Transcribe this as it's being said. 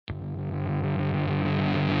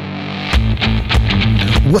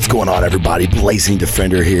What's going on, everybody? Blazing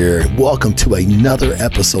Defender here. Welcome to another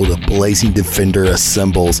episode of Blazing Defender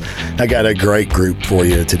Assembles. I got a great group for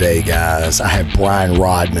you today, guys. I have Brian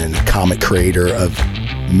Rodman, comic creator of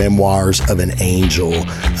Memoirs of an Angel.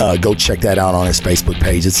 Go check that out on his Facebook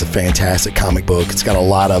page. It's a fantastic comic book. It's got a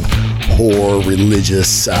lot of horror,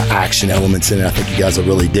 religious action elements in it. I think you guys will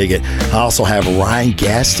really dig it. I also have Ryan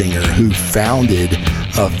Gastinger, who founded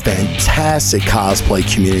a fantastic cosplay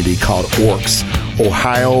community called Orcs,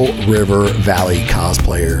 Ohio River Valley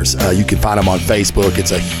Cosplayers. You can find them on Facebook.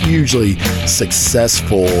 It's a hugely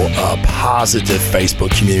successful, positive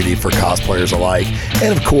Facebook community for cosplayers alike.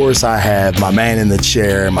 And of course, I have my man in the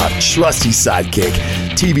chair, my trusty sidekick,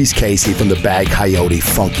 TV's Casey from the Bad Coyote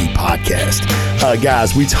Funky podcast.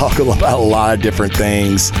 Guys, we talk about a lot of different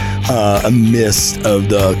things amidst of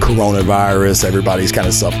the coronavirus. Everybody's kind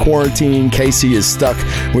of self-quarantined. Casey is stuck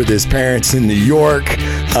with his parents in New York,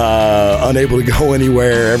 unable to go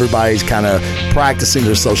anywhere. Everybody's kind of practicing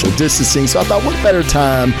their social distancing. So I thought, what better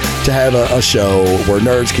time to have a show where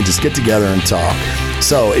nerds can just get together and talk.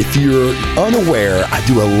 So if you're unaware, I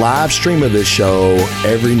do a live stream of this show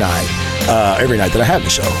every night that I have the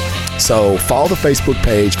show. So follow the Facebook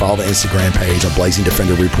page, follow the Instagram page on Blazing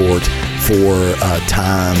Defender Report for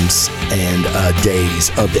times and days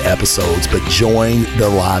of the episodes, but join the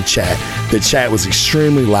live chat. The chat was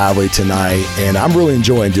extremely lively tonight, and I'm really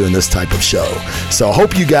enjoying doing this type of show. So I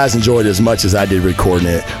hope you guys enjoyed it as much as I did recording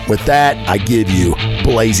it. With that, I give you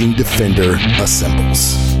Blazing Defender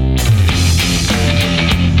Assembles.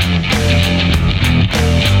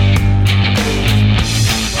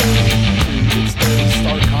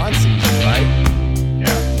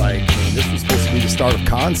 Start of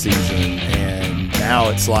con season, and now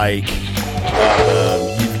it's like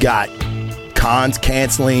you've got cons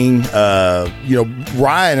canceling.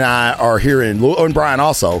 Ryan and I are here in Louisville, and Brian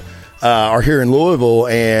also are here in Louisville,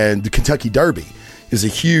 and the Kentucky Derby is a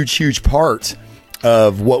huge part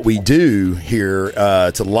of what we do here.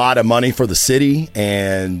 It's a lot of money for the city,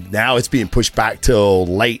 and now it's being pushed back till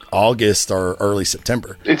late August or early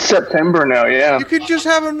September. It's September now, yeah. You could just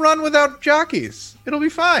have them run without jockeys. It'll be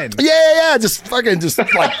fine. Yeah. Just fucking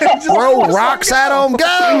like throw rocks at them.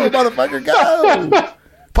 Go, motherfucker, go.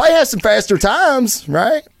 Probably has some faster times,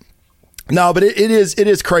 right? No, but it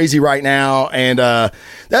is crazy right now, and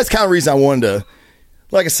that's kind of the reason I wanted to,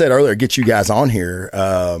 like I said earlier, get you guys on here.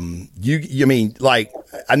 I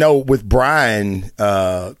know with Brian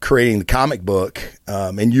creating the comic book,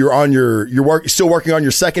 and you're still working on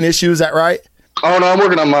your second issue. Is that right? Oh no, I'm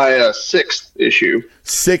working on my sixth issue.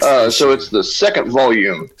 Sixth issue. So it's the second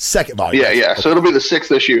volume. Second volume. Yeah. Okay. So it'll be the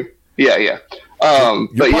sixth issue. Yeah. You're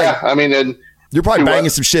probably banging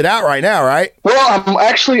some shit out right now, right? Well, I'm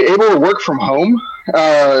actually able to work from home.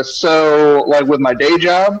 So like with my day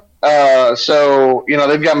job. So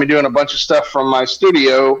they've got me doing a bunch of stuff from my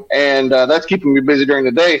studio, and that's keeping me busy during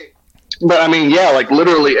the day. But like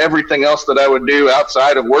literally everything else that I would do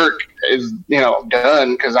outside of work is,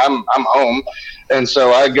 done because I'm home. And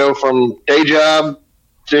so I go from day job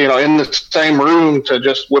to, in the same room to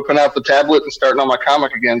just whipping out the tablet and starting on my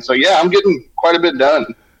comic again. So yeah, I'm getting quite a bit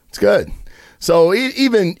done. It's good. So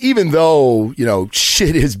even though,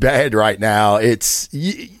 shit is bad right now, it's,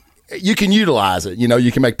 you can utilize it.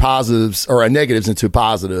 You can make positives or negatives into a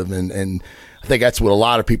positive, and I think that's what a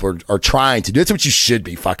lot of people are trying to do. It's what you should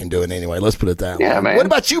be fucking doing anyway. Let's put it that way. Yeah, man. What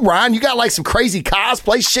about you, Ryan? You got like some crazy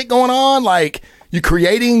cosplay shit going on? Like you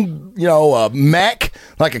creating, a mech,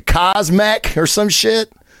 like a cosmech or some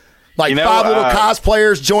shit? Like five little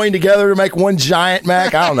cosplayers joined together to make one giant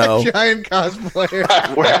mech? I don't know. Giant cosplayer.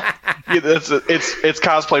 It's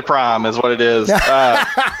Cosplay Prime is what it is.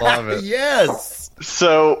 Love it. Yes.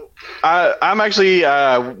 So I'm actually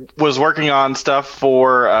was working on stuff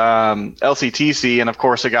for LCTC, and of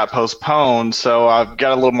course it got postponed. So I've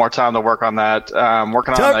got a little more time to work on that.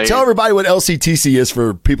 Tell everybody what LCTC is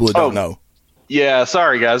for people that don't know. Yeah,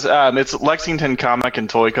 sorry guys. It's Lexington Comic and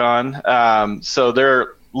Toy Con. So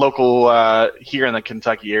they're local here in the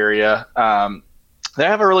Kentucky area. They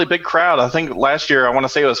have a really big crowd. I think last year I want to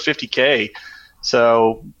say it was 50K.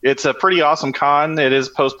 So it's a pretty awesome con. It is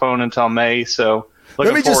postponed until May. So.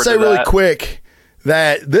 Let me just say really quick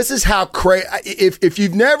that this is how crazy. If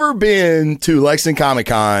you've never been to Lexington Comic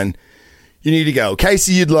Con, you need to go.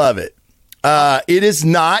 Casey, you'd love it. It is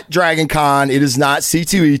not Dragon Con. It is not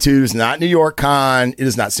C2E2. It's not New York Con. It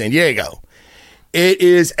is not San Diego. It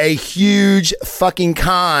is a huge fucking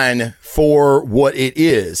con for what it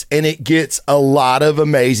is. And it gets a lot of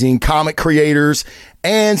amazing comic creators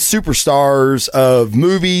and superstars of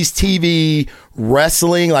movies, TV,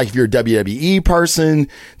 wrestling. Like if you're a WWE person,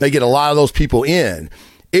 they get a lot of those people in.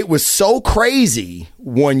 it was so crazy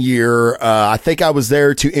one year. I think I was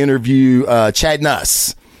there to interview Chad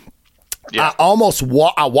Nuss. Yeah.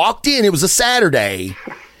 I walked in. It was a Saturday,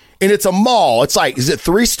 and it's a mall. It's like, is it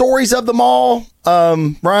 3 stories of the mall,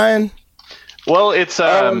 Ryan? Well, it's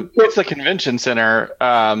a convention center.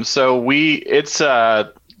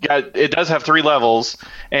 It does have 3 levels,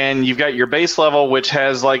 and you've got your base level, which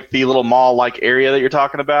has like the little mall-like area that you're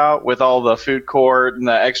talking about with all the food court and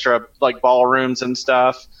the extra like ballrooms and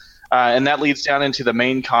stuff. And that leads down into the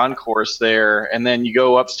main concourse there. And then you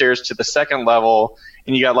go upstairs to the second level,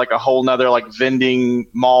 and you got like a whole nother like vending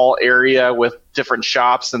mall area with different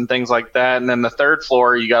shops and things like that. And then the third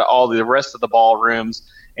floor, you got all the rest of the ballrooms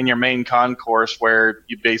in your main concourse where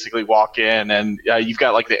you basically walk in, and you've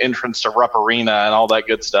got like the entrance to Rupp Arena and all that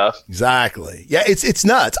good stuff. Exactly. Yeah, it's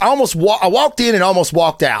nuts. I walked in and almost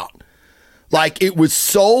walked out. Like, it was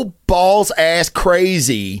so balls ass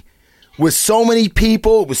crazy with so many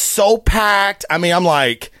people. It was so packed. I mean, I'm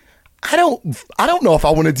like, I don't know if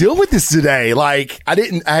I want to deal with this today. Like,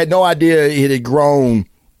 I had no idea it had grown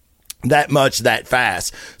that much that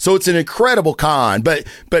fast. So it's an incredible con, but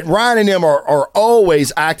Ryan and them are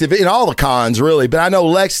always active in all the cons, really. But I know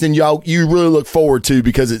Lexington, you really look forward to,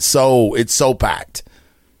 because it's so packed.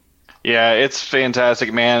 Yeah, it's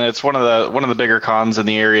fantastic, man. It's one of the bigger cons in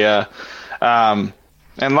the area. And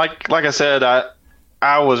like I said,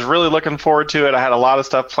 I was really looking forward to it. I had a lot of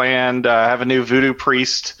stuff planned. I have a new voodoo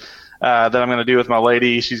priest that I'm going to do with my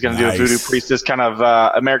lady. She's going to do a voodoo priestess, kind of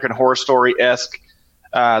American Horror Story-esque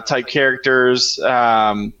type characters.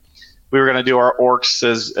 We were going to do our orcs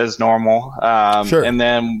as normal. Sure. And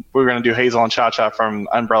then we were going to do Hazel and Cha-Cha from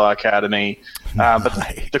Umbrella Academy. But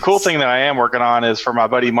the cool thing that I am working on is for my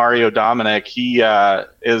buddy Mario Dominic. He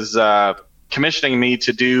is commissioning me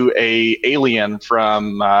to do a alien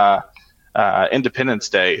from Independence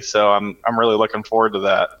Day. So I'm really looking forward to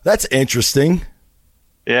that. That's interesting.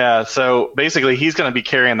 Yeah. So basically he's going to be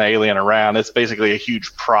carrying the alien around. It's basically a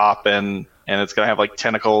huge prop, and it's going to have like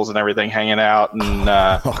tentacles and everything hanging out,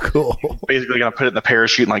 and cool. Basically going to put it in the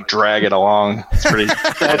parachute and like drag it along. It's pretty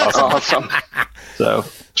that's awesome. So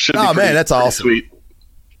that's awesome. Sweet.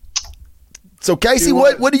 So Casey,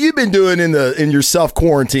 what have you been doing in your self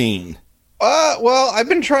quarantine? Well, I've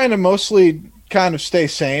been trying to mostly kind of stay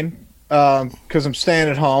sane because I'm staying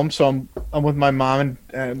at home. So I'm with my mom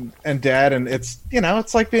and dad, and it's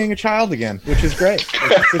like being a child again, which is great.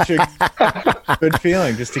 It's such a good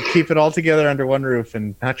feeling just to keep it all together under one roof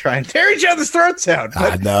and not try and tear each other's throats out.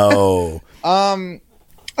 I know. I'm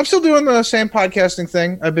still doing the same podcasting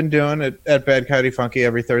thing I've been doing at Bad Coyote Funky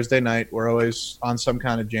every Thursday night. We're always on some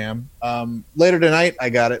kind of jam. Later tonight, I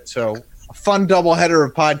got it. So a fun doubleheader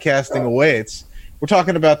of podcasting awaits. We're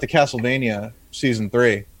talking about the Castlevania Season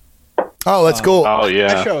 3. Oh, that's cool. Oh, yeah.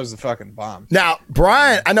 That show is the fucking bomb. Now,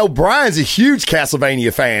 Brian, I know Brian's a huge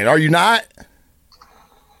Castlevania fan. Are you not?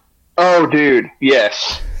 Oh, dude,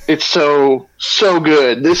 yes. It's so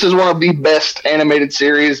good. This is one of the best animated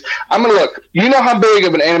series. I'm going to look. You know how big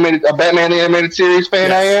of a Batman animated series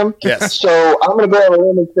fan I am? Yes. So I'm going to go on a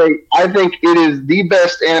limb and say I think it is the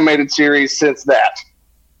best animated series since that.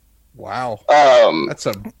 Wow. That's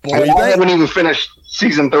a bold. I haven't even finished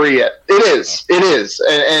season 3 yet. It is,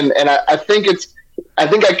 and I think I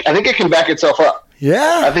think it can back itself up.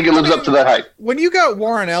 Yeah, I think it lives up to that hype. When you got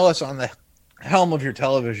Warren Ellis on the helm of your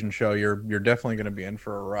television show, you're definitely going to be in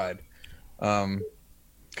for a ride.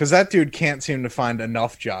 Because that dude can't seem to find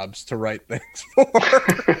enough jobs to write things for.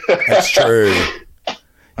 That's true.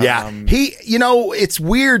 Yeah, it's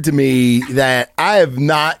weird to me that I have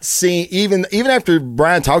not seen, even after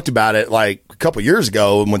Brian talked about it like a couple years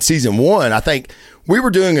ago when season 1, I think we were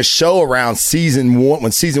doing a show around season 1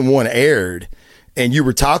 when season 1 aired, and you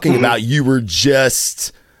were talking about you were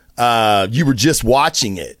just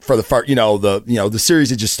watching it for the first, the series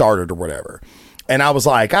had just started or whatever. And I was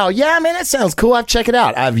like, oh yeah, man, that sounds cool. I'll check it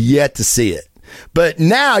out. I've yet to see it. But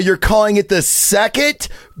now you're calling it the second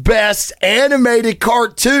best animated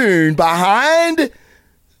cartoon behind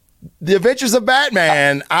The Adventures of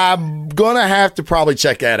Batman. I'm going to have to probably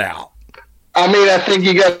check that out. I mean, I think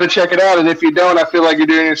you got to check it out. And if you don't, I feel like you're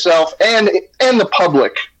doing yourself and the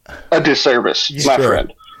public a disservice, my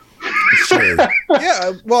friend. Sure.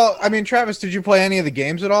 Yeah. Well, I mean, Travis, did you play any of the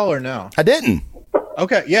games at all or no? I didn't.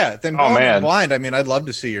 Okay. Yeah. Then going in blind, I mean, I'd love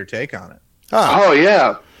to see your take on it. Oh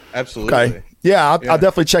yeah. Absolutely. Okay. Yeah, I'll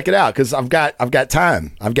definitely check it out because I've got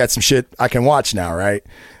time. I've got some shit I can watch now, right?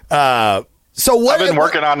 So I've been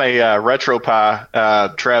working on a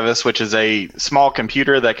RetroPie, Travis, which is a small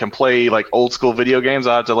computer that can play like old school video games.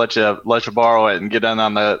 I'll have to let you borrow it and get in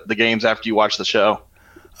on the games after you watch the show.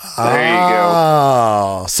 There you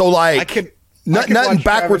go. So like nothing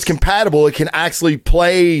backwards compatible. It can actually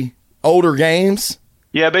play older games.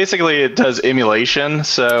 Yeah, basically it does emulation,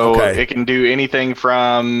 so it can do anything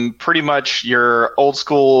from pretty much your old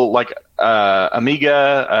school like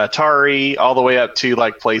Amiga, Atari, all the way up to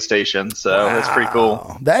like PlayStation. So that's pretty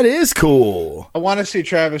cool. That is cool. I want to see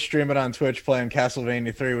Travis stream it on Twitch playing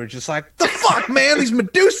Castlevania 3, which is like, the fuck, man, these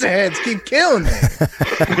Medusa heads keep killing me.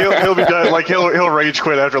 he'll be done. Like he'll rage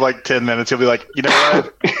quit after like 10 minutes. He'll be like, you know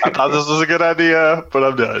what? I thought this was a good idea, but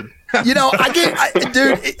I'm done. You know,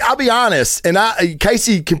 dude, I'll be honest, and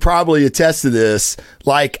Casey can probably attest to this.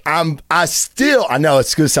 Like, I know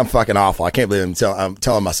it's going to sound fucking awful. I can't believe I'm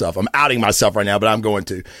telling myself. I'm outing myself right now, but I'm going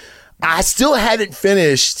to. I still haven't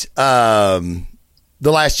finished The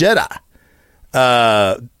Last Jedi.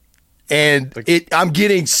 And I'm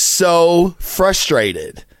getting so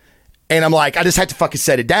frustrated. And I'm like, I just have to fucking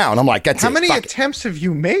set it down. I'm like, that's How many attempts have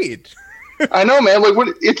you made? I know, man. Like,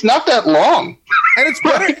 it's not that long. And it's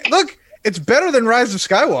better. Look, it's better than Rise of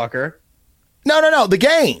Skywalker. No. The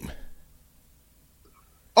game.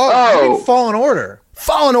 Oh, you mean Fallen Order.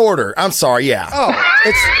 Fallen Order. I'm sorry. Yeah. Oh,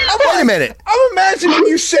 wait a minute. I'm imagining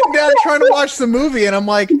you sitting down trying to watch the movie, and I'm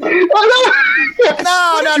like, no. I've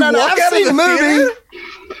seen the movie.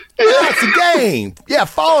 Yeah, it's a game. Yeah,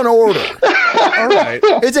 Fallen Order. All right.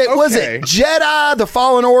 Was it Jedi, the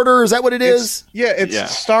Fallen Order? Is that what it is?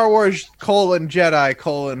 It's Star Wars :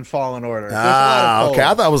 Jedi : Fallen Order. Okay.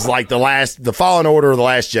 I thought it was like the Fallen Order, the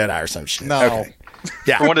Last Jedi, or some shit. No. Okay.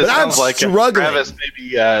 Yeah, from what it sounds like, struggling. Travis may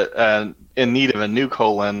be in need of a new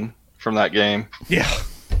colon from that game. Yeah.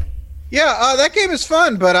 Yeah, that game is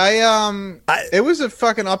fun, but it was a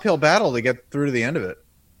fucking uphill battle to get through to the end of it.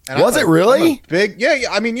 And was it really? Yeah.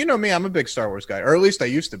 I mean, you know me, I'm a big Star Wars guy, or at least I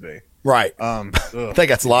used to be. Right. I think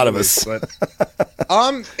that's a lot of us. But,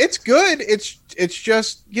 it's good. It's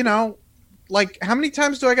just, you know, like, how many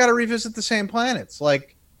times do I got to revisit the same planets?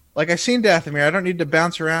 Like I seen Dathomir. I don't need to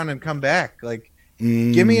bounce around and come back. Like,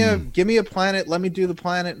 give me a planet. Let me do the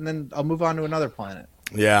planet, and then I'll move on to another planet.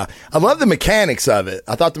 Yeah, I love the mechanics of it.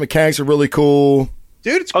 I thought the mechanics were really cool.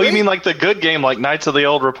 Dude, it's great. You mean like the good game, like Knights of the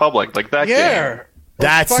Old Republic, like that game?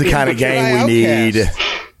 That's the kind of game we need.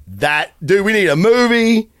 We need a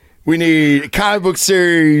movie. We need a comic book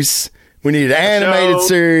series. We need an animated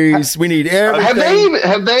series. We need everything.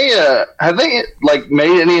 Have they like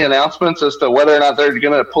made any announcements as to whether or not they're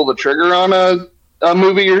going to pull the trigger on a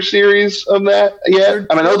movie or series of that yet?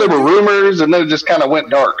 I know there were rumors, and they just kind of went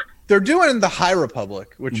dark. They're doing the High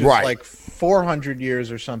Republic, which is like 400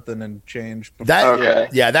 years or something and change.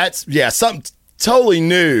 That's something totally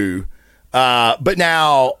new. But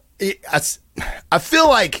now I feel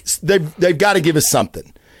like they've got to give us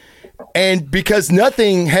something, and because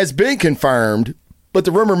nothing has been confirmed, but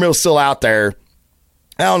the rumor mill's still out there.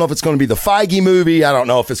 I don't know if it's going to be the Feige movie. I don't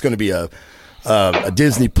know if it's going to be a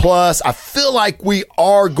Disney Plus. I feel like we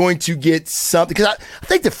are going to get something, because I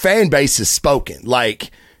think the fan base has spoken.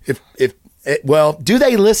 Like, do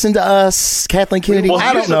they listen to us, Kathleen Kennedy? Well,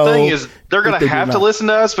 I don't know. The thing is, they're going to have to listen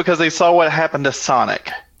to us because they saw what happened to Sonic.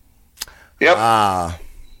 Yep.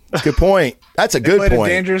 That's a good point. That's a good point. Played a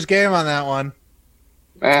dangerous game on that one.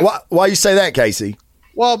 Why you say that, Casey?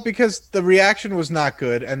 Well, because the reaction was not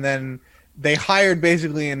good, and then they hired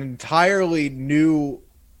basically an entirely new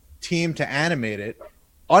team to animate it,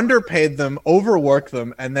 underpaid them, overworked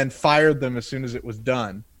them, and then fired them as soon as it was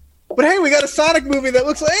done. But hey, we got a Sonic movie that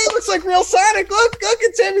looks like real Sonic. Look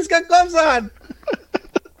at Tim, he's got gloves on.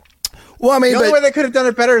 Well, I mean, the only way they could have done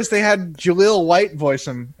it better is they had Jaleel White voice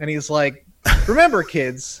him, and he's like, "Remember,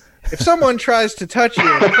 kids, if someone tries to touch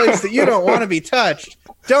you in a place that you don't want to be touched,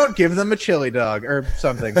 don't give them a chili dog," or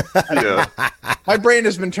something. Yeah. My brain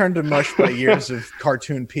has been turned to mush by years of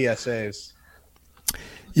cartoon PSAs.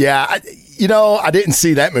 Yeah, I didn't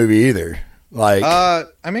see that movie either. Like,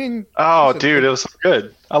 dude, it was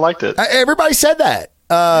good. I liked it. Everybody said that.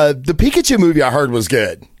 The Pikachu movie I heard was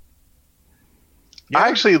good. Yeah. I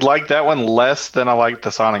actually liked that one less than I liked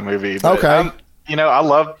the Sonic movie. But okay. I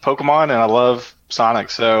love Pokemon and I love Sonic.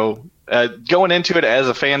 So going into it as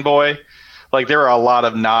a fanboy, like, there are a lot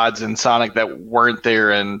of nods in Sonic that weren't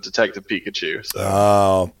there in Detective Pikachu. So.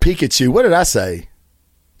 Oh, Pikachu. What did I say?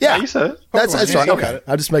 Yeah, you said it. That's right. Okay.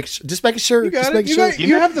 I'll just making sure. You got it.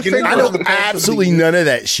 You have the finger. I know absolutely none of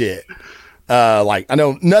that shit. I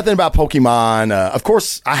know nothing about Pokemon. Of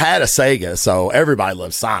course, I had a Sega, so everybody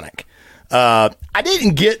loves Sonic. I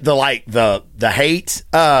didn't get the hate.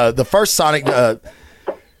 The first Sonic.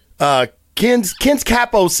 Ken's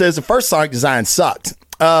Capo says the first Sonic design sucked.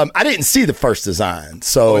 I didn't see the first design,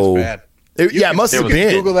 so it's bad. It must have been.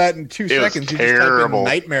 Google that in 2 seconds. You terrible.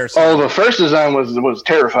 just type in nightmare. Oh, the first design was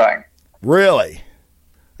terrifying. Really?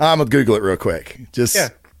 I'm gonna Google it real quick, just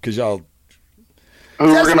because y'all.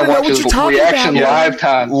 We're gonna watch his reaction live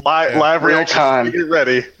time. Live real time. Get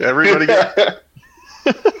ready, everybody.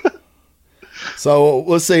 So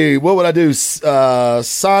let's see. What would I do?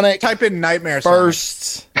 Sonic. Type in Nightmare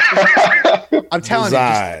first. I'm telling you,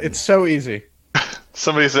 it's so easy.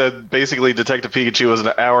 Somebody said basically Detective Pikachu was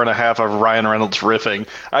an hour and a half of Ryan Reynolds riffing.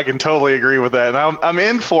 I can totally agree with that, and I'm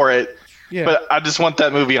in for it. Yeah. But I just want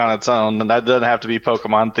that movie on its own, and that doesn't have to be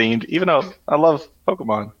Pokemon themed, even though I love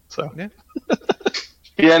Pokemon. So yeah.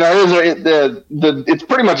 Yeah, no, it's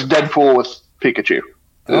pretty much Deadpool with Pikachu.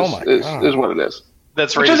 Is what it is.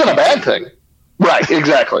 Which isn't a bad thing. Right,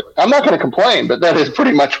 exactly. I'm not going to complain, but that is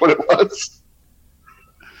pretty much what it was.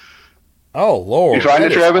 Oh, Lord. You find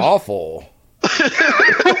it, Travis? Awful.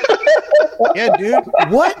 Yeah, dude.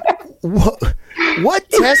 What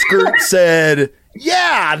test group said,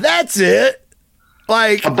 yeah, that's it?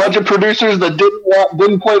 Like a bunch of producers that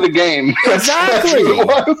didn't play the game. Exactly. That's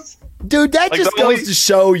what it was. Dude, that just goes to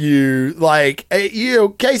show you, like,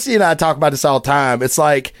 Casey and I talk about this all the time. It's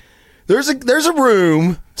like there's a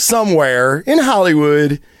room somewhere in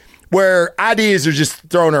Hollywood where ideas are just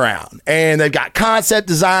thrown around, and they've got concept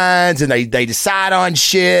designs, and they decide on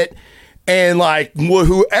shit, and like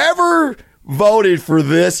whoever voted for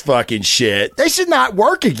this fucking shit, they should not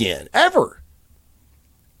work again ever.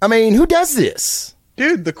 I mean, who does this?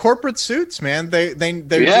 Dude, the corporate suits, man. They're doing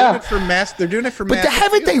it for mass. They're doing it for mass. But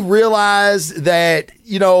haven't they realized that,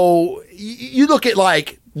 you look at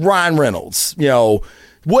like Ryan Reynolds,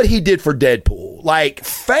 what he did for Deadpool. Like,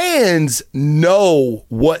 fans know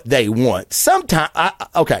what they want. Sometimes,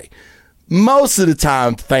 most of the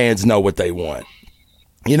time, fans know what they want.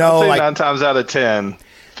 I'd say like 9 times out of 10,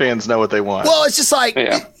 fans know what they want. Well, it's just like,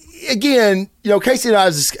 again, Casey and I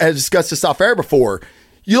have discussed this off air before.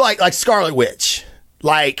 You like Scarlet Witch.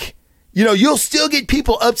 Like, you'll still get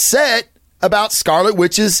people upset about Scarlet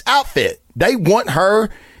Witch's outfit. They want her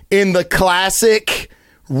in the classic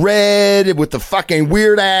red with the fucking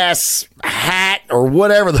weird ass hat or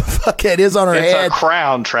whatever the fuck it is on her head. It's a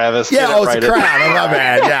crown, Travis. Yeah, it's a crown. My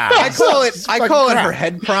bad. Yeah, I call it her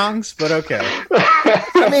head prongs, but okay.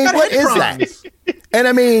 I mean, what is that? And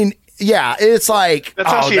I mean, yeah, it's like that's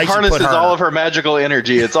how she harnesses all of her magical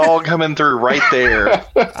energy. It's all coming through right there.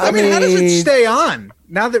 I mean, how does it stay on?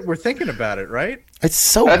 Now that we're thinking about it, right? It's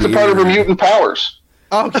so that's weird. A part of her mutant powers.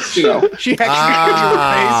 Oh, she actually gives you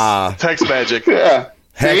her face. Text magic. Yeah.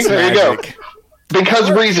 Hex there magic. You go.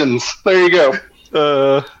 Because reasons. There you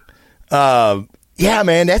go. Yeah,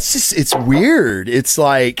 man, that's just, it's weird. It's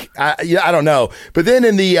like, I don't know. But then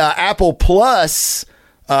in the Apple Plus,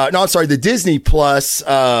 the Disney Plus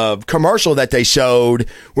commercial that they showed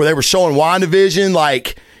where they were showing WandaVision,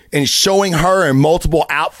 like, and showing her in multiple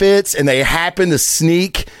outfits, and they happened to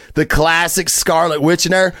sneak the classic Scarlet Witch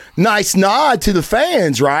in there. Nice nod to the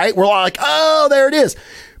fans, right? We're like, oh, there it is.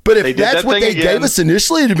 But if that's what they gave us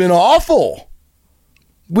initially, it'd have been awful.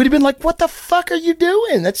 We'd have been like, what the fuck are you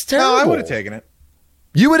doing? That's terrible. No, I would have taken it.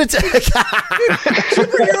 You would have taken it.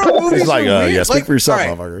 Superhero movies. He's like, speak for yourself,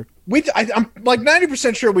 motherfucker. I'm like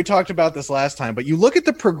 90% sure we talked about this last time, but you look at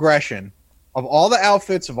the progression of all the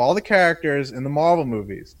outfits of all the characters in the Marvel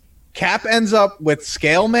movies. Cap ends up with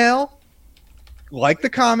scale mail, like the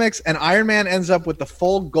comics, and Iron Man ends up with the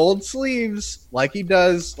full gold sleeves, like he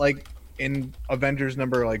does, like in Avengers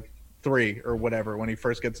number 3 or whatever, when he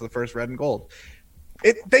first gets the first red and gold.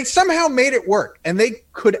 They somehow made it work, and they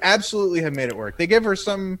could absolutely have made it work. They gave her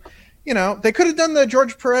some, they could have done the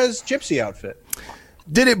George Perez gypsy outfit.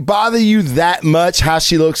 Did it bother you that much how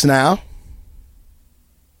she looks now?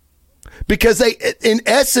 Because in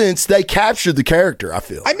essence, they captured the character, I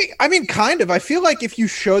feel. I mean, kind of. I feel like if you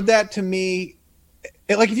showed that to me,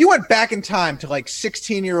 if you went back in time to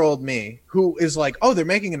 16-year-old me, who is like, oh, they're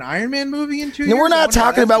making an Iron Man movie in 2 years? No, we're not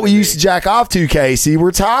talking about what you used to jack off to, Casey.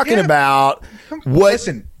 We're talking about what...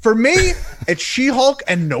 Listen, for me, it's She-Hulk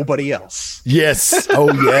and nobody else. Yes.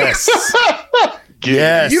 Oh, yes.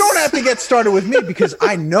 Yes. You don't have to get started with me because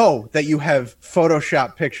I know that you have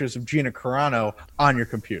Photoshop pictures of Gina Carano on your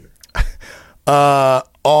computer.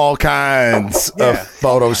 All kinds of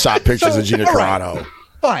Photoshop pictures of Gina Carano.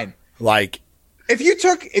 Fine. Like... If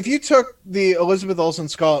you took the Elizabeth Olsen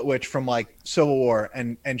Scarlet Witch from Civil War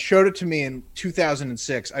and showed it to me in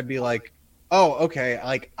 2006, I'd be like, oh, okay,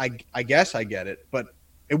 I guess I get it, but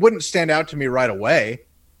it wouldn't stand out to me right away.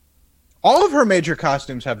 All of her major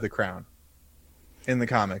costumes have the crown in the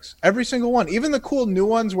comics. Every single one. Even the cool new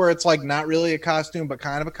ones where it's not really a costume but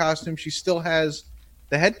kind of a costume, she still has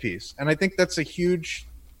the headpiece. And I think that's a huge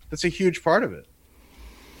part of it.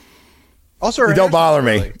 Also, it don't bother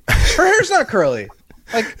me. Her hair's not curly.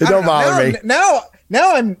 It don't bother me. Now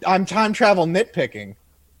Now I'm time travel nitpicking.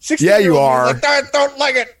 Yeah, you are. Like, I don't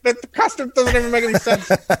like it. The costume doesn't even make any sense.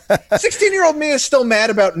 16-year-old me is still mad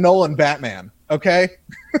about Nolan Batman. Okay,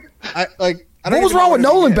 what was wrong with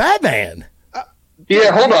Nolan Batman?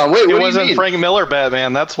 Yeah, hold on. Wait, it wasn't Frank Miller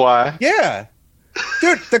Batman. That's why. Yeah.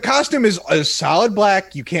 Dude, the costume is solid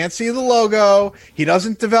black. You can't see the logo. He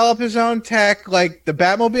doesn't develop his own tech. Like, the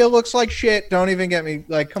Batmobile looks like shit. Don't even get me.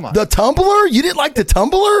 Like, come on. The Tumbler? You didn't like the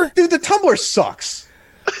Tumbler? Dude, the Tumbler sucks.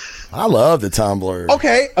 I love the Tumbler.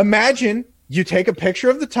 Okay, imagine you take a picture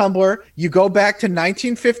of the Tumbler. You go back to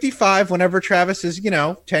 1955 whenever Travis is,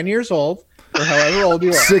 10 years old. Or however old you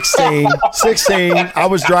are. 16. I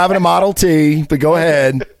was driving a Model T, but go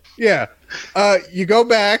ahead. Yeah. You go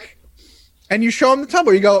back and you show him the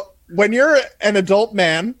Tumbler. You go, when you're an adult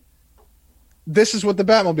man, this is what the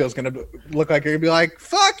Batmobile is going to look like. You're going to be like,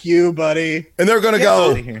 fuck you, buddy. And they're going to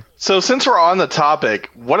go. So since we're on the topic,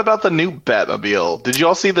 what about the new Batmobile? Did you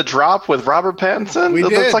all see the drop with Robert Pattinson? We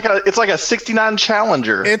did. It's like a 69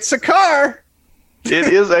 Challenger. It's a car.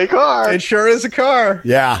 It is a car. It sure is a car.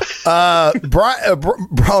 Yeah.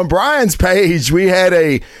 On Brian's page, we had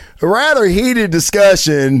a rather heated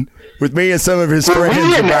discussion with me and some of his friends. We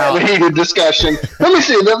didn't have a heated discussion. Let me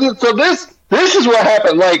see. So this is what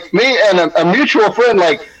happened. Like, me and a mutual friend,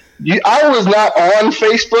 I was not on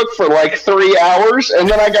Facebook for 3 hours, and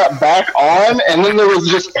then I got back on, and then there was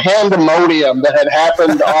just pandemonium that had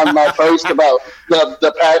happened on my post about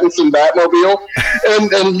the Pattinson Batmobile,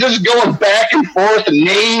 and just going back and forth, and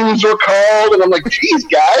names were called, and I'm like, geez,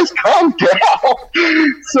 guys, calm down.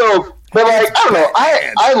 So, but I don't know,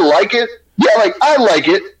 I like it. Yeah, I like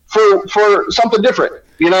it for something different.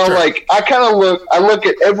 Sure. I look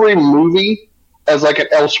at every movie as an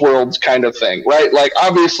Elseworlds kind of thing, right?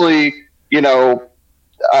 Obviously,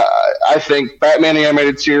 I think Batman the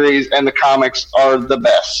Animated Series and the comics are the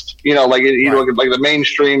best. You look at the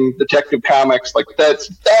mainstream Detective Comics,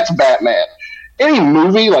 that's Batman. Any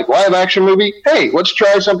movie, live action movie, hey, let's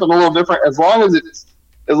try something a little different. As long as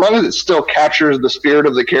it still captures the spirit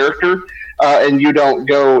of the character, and you don't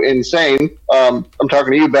go insane. I'm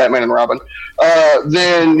talking to you, Batman and Robin.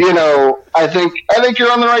 Then I think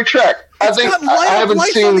you're on the right track. I haven't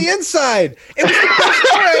seen on the inside. It was the best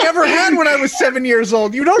toy I ever had when I was 7 years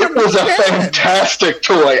old. You don't understand. It was a fantastic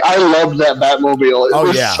toy. I loved that Batmobile. It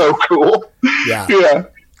was so cool. Yeah.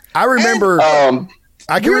 I remember.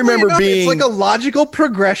 I can remember being. It's like a logical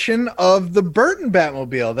progression of the Burton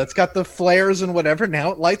Batmobile that's got the flares and whatever.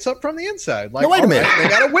 Now it lights up from the inside. No, wait a minute. They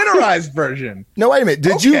got a winterized version. No, wait a minute.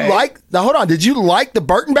 Did you like? Now, hold on. Did you like the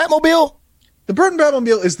Burton Batmobile? The Burton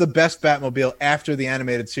Batmobile is the best Batmobile after the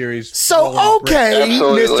animated series. So, okay,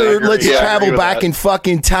 Mr. Let's travel back in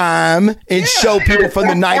fucking time and show people from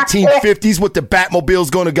the 1950s what the Batmobile's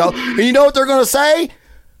going to go. And you know what they're going to say?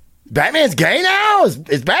 Batman's gay now? Is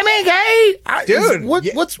Batman gay? Dude, what's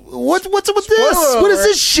up with this? What is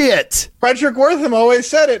this shit? Frederick Wortham always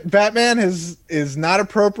said it. Batman is not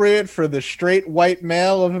appropriate for the straight white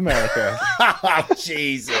male of America. Oh,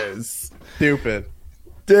 Jesus. Stupid.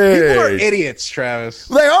 Dude. People are idiots, Travis.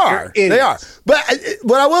 They are. But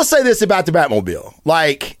I will say this about the Batmobile.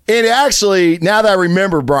 It actually, now that I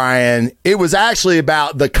remember, Brian, it was actually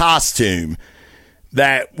about the costume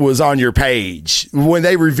that was on your page when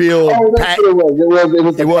they revealed.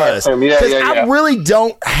 It was. I really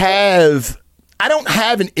don't have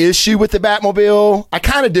an issue with the Batmobile. I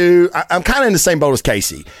kind of do. I'm kind of in the same boat as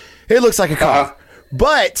Casey. It looks like a car.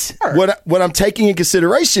 But what I'm taking in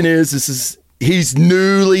consideration is he's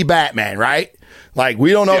newly Batman, right?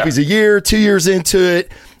 We don't know if he's a year, 2 years into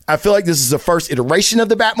it. I feel like this is the first iteration of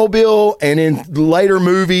the Batmobile, and in later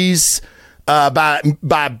movies, by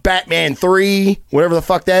Batman 3, whatever the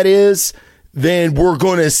fuck that is, then we're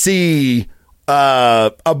going to see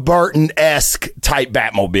a Burton-esque type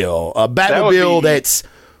Batmobile. A Batmobile that's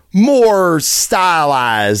more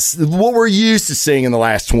stylized, what we're used to seeing in the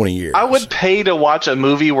last 20 years. I would pay to watch a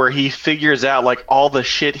movie where he figures out all the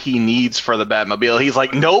shit he needs for the Batmobile. He's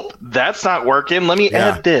like, nope, that's not working. Let me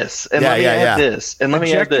add this, and let me add this, and let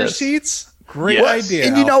me add this. Seats? Great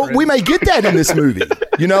idea. And we may get that in this movie.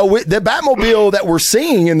 The Batmobile that we're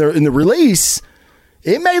seeing in the release,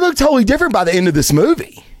 it may look totally different by the end of this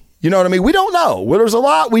movie. You know what I mean? We don't know. Well, there's a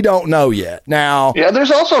lot we don't know yet. Now,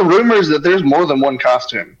 there's also rumors that there's more than one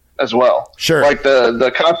costume as well. Sure.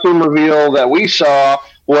 The costume reveal that we saw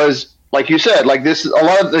was, like you said, this a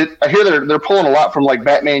lot of I hear they're pulling a lot from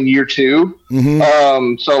Batman Year 2.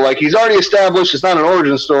 Mm-hmm. So he's already established. It's not an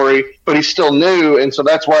origin story, but he's still new, and so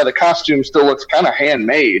that's why the costume still looks kind of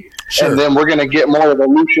handmade. Sure. And then we're going to get more of a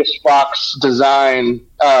Lucius Fox design.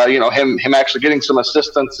 Him actually getting some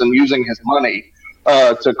assistance and using his money.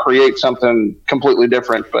 to create something completely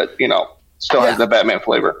different, but still has the Batman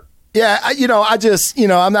flavor. Yeah, I just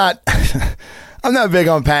I'm not. I'm not big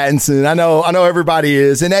on Pattinson. I know everybody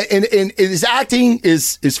is, and his acting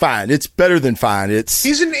is fine. It's better than fine.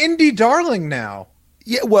 He's an indie darling now.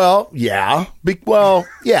 Yeah, yeah.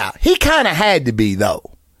 He kind of had to be though,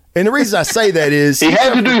 and the reason I say that is he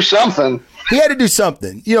had to do something. He had to do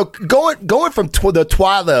something. Going from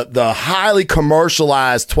the highly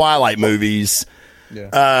commercialized Twilight movies.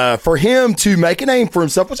 Yeah. For him to make a name for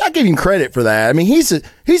himself, which I give him credit for that. I mean, he's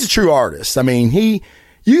a true artist. I mean, he's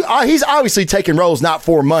obviously taking roles not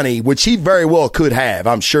for money, which he very well could have.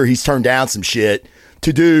 I'm sure he's turned down some shit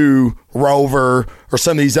to do Rover or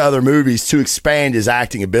some of these other movies to expand his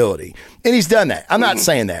acting ability. And he's done that. I'm not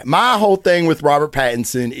saying that. My whole thing with Robert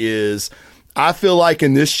Pattinson is I feel like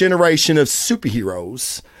in this generation of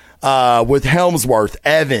superheroes, with Hemsworth,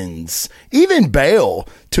 Evans, even Bale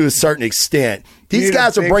to a certain extent, these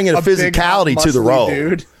guys are bringing a physicality to the role.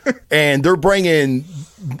 And they're bringing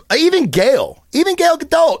even Gail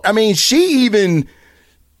Gadot. I mean,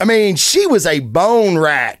 she was a bone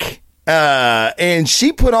rack. And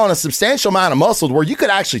she put on a substantial amount of muscle where you could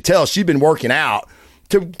actually tell she'd been working out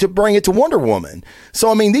to bring it to Wonder Woman.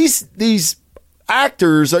 So, I mean, these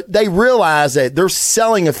actors, they realize that they're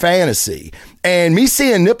selling a fantasy. And me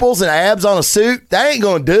seeing nipples and abs on a suit, that ain't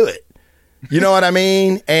going to do it. You know what I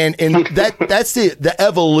mean? And that's the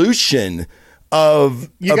evolution of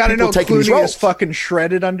you got to know Clooney is fucking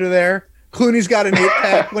shredded under there. Clooney's got an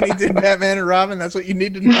 8-pack when he did Batman and Robin. That's what you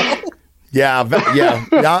need to know. Yeah.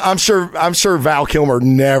 I'm sure Val Kilmer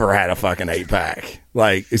never had a fucking 8-pack.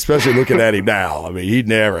 Like, especially looking at him now. I mean, he'd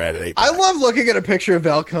never had an 8-pack. I love looking at a picture of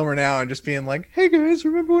Val Kilmer now and just being like, "Hey guys,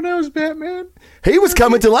 remember when I was Batman?" He was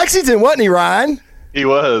coming to Lexington, wasn't he, Ryan? He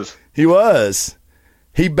was.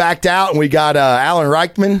 He backed out, and we got Alan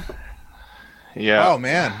Rickman. Yeah. Oh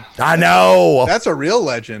man, I know. That's a real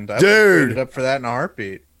legend. I would up for that in a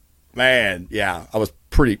heartbeat. Man, yeah, I was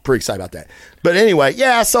pretty excited about that. But anyway,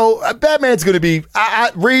 yeah. So Batman's going to be.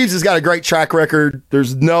 Reeves has got a great track record.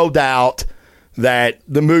 There's no doubt that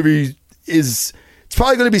the movie it's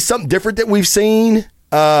probably going to be something different that we've seen.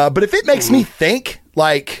 But if it makes me think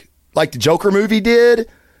like the Joker movie did,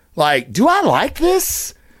 like, do I like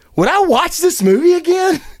this? Would I watch this movie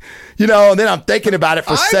again? And then I'm thinking about it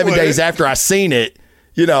for 7 days after I've seen it.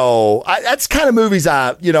 That's kind of movies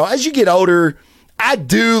as you get older, I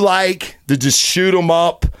do like to just shoot 'em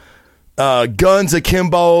up, guns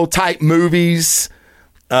akimbo type movies.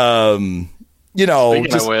 Speaking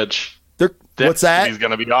of which, what's that? He's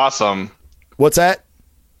going to be awesome. What's that?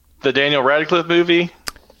 The Daniel Radcliffe movie?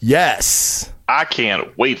 Yes. I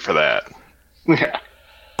can't wait for that. Yeah.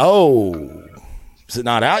 Oh. Is it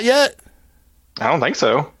not out yet? I don't think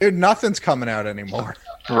so. Dude, nothing's coming out anymore.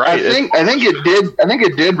 Right. I think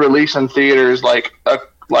it did release in theaters like a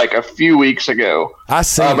few weeks ago. I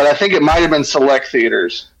see. But I think it might have been select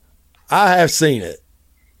theaters. I have seen it.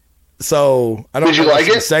 So I don't Did you like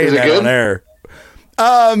it? Saying Is it that good? On air.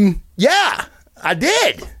 Yeah, I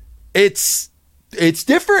did. It's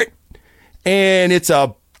different, and it's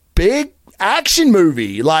a big action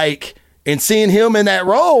movie. Like, and seeing him in that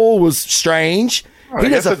role was strange. He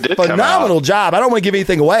does a phenomenal job. I don't want to give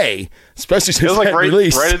anything away, especially since like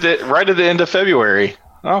release. Right at the end of February.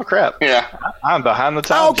 Oh crap! Yeah, I'm behind the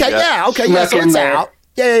times. Okay, yeah. So it's out.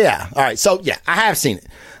 Yeah. All right, so yeah, I have seen it.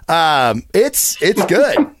 It's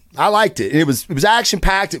good. I liked it. It was action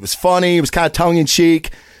packed. It was funny. It was kind of tongue in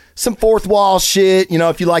cheek. Some fourth wall shit.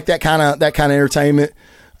 If you like that kind of entertainment.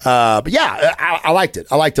 But yeah, I liked it.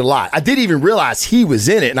 I liked it a lot. I didn't even realize he was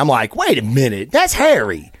in it, and I'm like, wait a minute, that's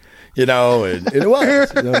Harry. And it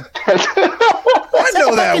was. I know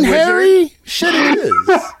that wizard. Harry. Shit, it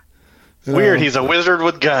is. Weird. He's a wizard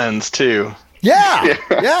with guns too.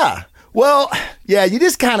 Yeah. Well, yeah. You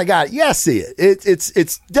just kind of got it. Yeah, see it.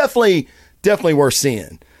 It's definitely worth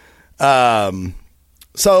seeing.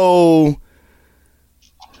 So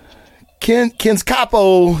Ken's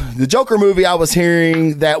Capo, the Joker movie I was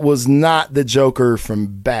hearing, that was not the Joker from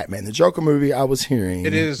Batman. The Joker movie I was hearing,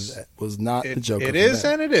 that was not the Joker. It is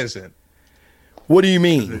and it isn't. What do you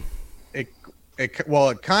mean? It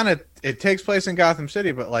takes place in Gotham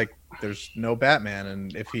City, but like there's no Batman,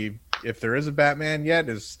 and if there is a Batman yet,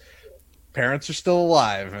 his parents are still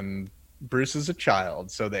alive, and Bruce is a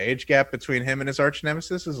child, so the age gap between him and his arch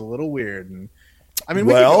nemesis is a little weird. And I mean,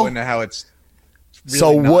 we can go into how it's. Really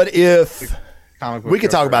so what if we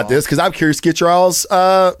could talk about all. this? Because I'm curious to get your all's,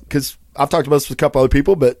 because I've talked about this with a couple other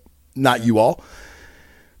people, but not you all.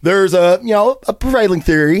 There's a prevailing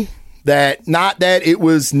theory that it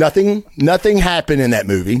was nothing happened in that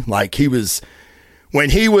movie. Like when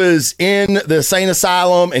he was in the insane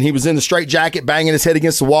asylum and he was in the straitjacket banging his head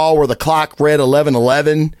against the wall where the clock read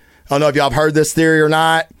 11:11. I don't know if y'all have heard this theory or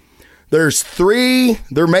not. There's 3,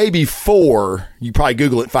 there may be 4. You probably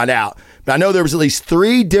Google it and find out. But I know there was at least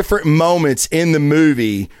 3 different moments in the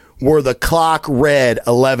movie where the clock read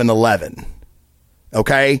 11:11.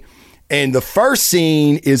 Okay? And the first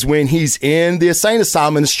scene is when he's in the insane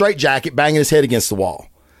asylum in the straitjacket banging his head against the wall.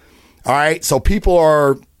 All right? So people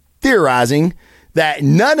are theorizing that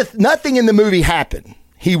nothing in the movie happened.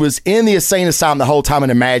 He was in the insane asylum the whole time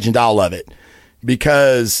and imagined all of it.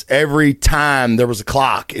 Because every time there was a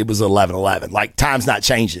clock, it was 11:11. Like, time's not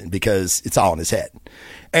changing because it's all in his head.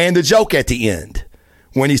 And the joke at the end,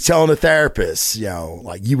 when he's telling the therapist, you know,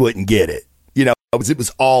 like, you wouldn't get it. You know, it was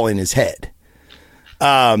all in his head.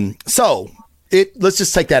 So let's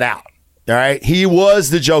just take that out. All right. He was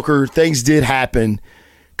the Joker. Things did happen.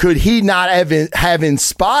 Could he not have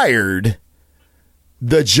inspired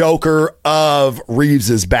the Joker of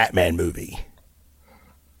Reeves's Batman movie?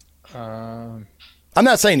 I'm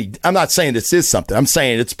not saying this is something. I'm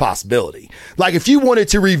saying it's a possibility. Like, if you wanted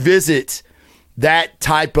to revisit that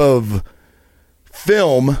type of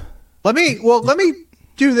film, let me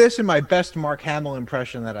do this in my best Mark Hamill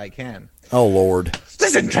impression that I can. Oh, Lord.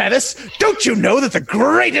 Listen, Travis, don't you know that the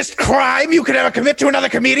greatest crime you could ever commit to another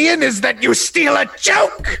comedian is that you steal a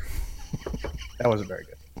joke? That wasn't very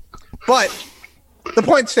good. But the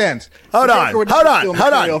point stands. Hold on,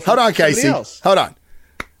 Casey. Hold on.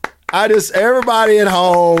 Everybody at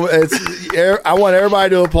home, I want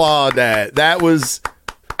everybody to applaud that. That was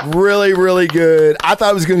really, really good. I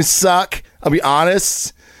thought it was going to suck. I'll be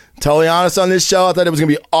honest. Totally honest on this show. I thought it was going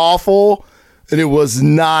to be awful, and it was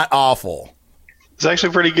not awful. It's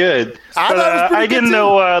actually pretty good. I didn't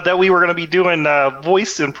know that we were going to be doing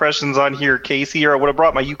voice impressions on here, Casey, or I would have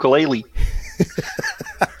brought my ukulele.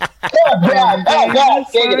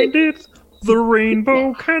 The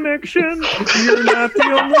Rainbow Connection. You're not the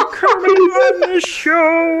only Kermit on this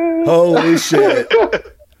show. Holy shit.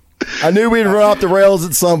 I knew we'd run off the rails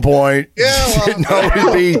at some point. Yeah, well, didn't know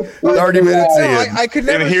it'd be 30 minutes in. I could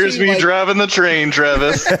never. And here's me driving the train,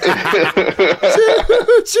 Travis.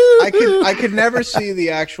 I could never see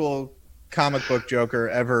the actual comic book Joker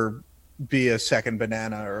ever be a second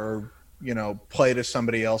banana or, you know, play to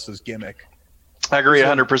somebody else's gimmick. I agree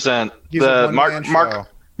 100%. The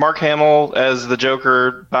Mark Hamill as the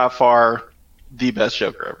Joker, by far the best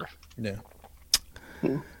Joker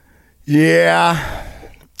ever. Yeah.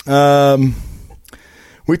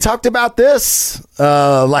 We talked about this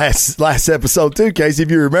last episode too, Casey, if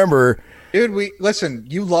you remember. Dude, listen,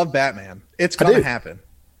 you love Batman. It's going to happen.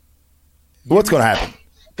 What's going to happen?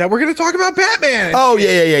 That we're going to talk about Batman. Oh,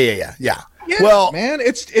 yeah. Yeah, well, man,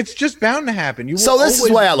 it's just bound to happen. So this is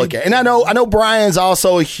the way I look at it. And I know Brian's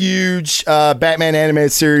also a huge Batman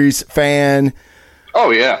animated series fan. Oh,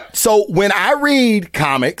 yeah. So when I read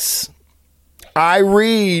comics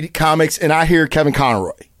and I hear Kevin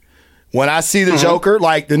Conroy. When I see the Joker,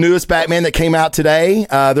 like the newest Batman that came out today,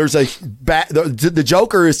 there's the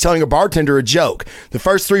Joker is telling a bartender a joke. The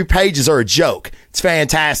first 3 pages are a joke. It's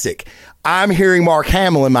fantastic. I'm hearing Mark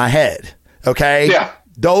Hamill in my head. Okay? Yeah.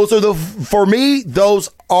 For me, those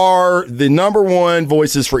are the number 1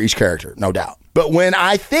 voices for each character, no doubt. But when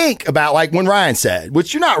I think about, like when Ryan said,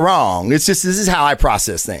 which you're not wrong, it's just, this is how I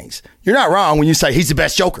process things. You're not wrong when you say he's the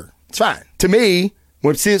best Joker. It's fine. To me,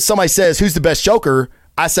 when somebody says who's the best Joker,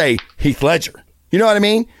 I say Heath Ledger. You know what I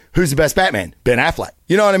mean? Who's the best Batman? Ben Affleck.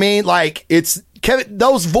 You know what I mean? Like, it's Kevin.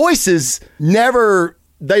 Those voices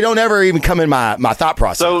they don't ever even come in my thought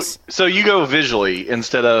process. So you go visually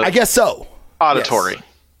instead of, I guess so, auditory.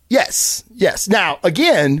 Yes. Now,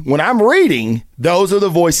 again, when I'm reading, those are the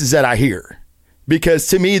voices that I hear because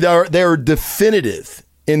to me they're definitive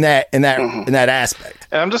in that aspect.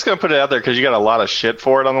 And I'm just going to put it out there because you got a lot of shit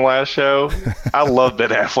for it on the last show. I love Ben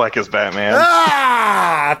Affleck as Batman.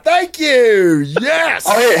 Thank you. Yes.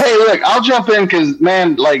 Oh, hey, look, I'll jump in because,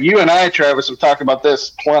 man, like you and I, Travis, have talked about this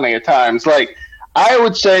plenty of times. Like, I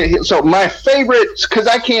would say, so my favorites, because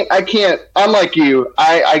I can't, unlike you,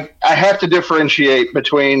 I have to differentiate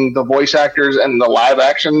between the voice actors and the live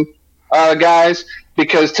action guys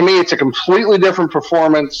because to me it's a completely different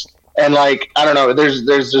performance. And like, I don't know, there's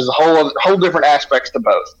just a whole different aspects to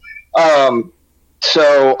both.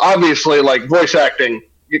 So obviously, like voice acting,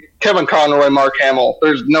 Kevin Conroy, Mark Hamill,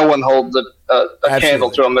 there's no one holds a candle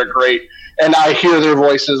to them. They're great, and I hear their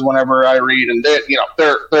voices whenever I read, and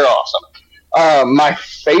they're awesome. My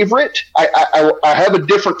favorite, I have a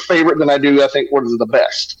different favorite than I do. I think what is the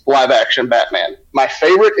best live action Batman. My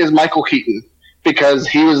favorite is Michael Keaton because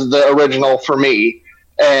he was the original for me.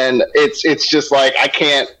 And it's just like I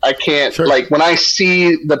can't Sure. like when I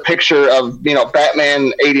see the picture of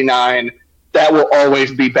Batman '89, that will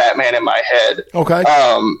always be Batman in my head. Okay.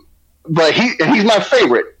 But he's my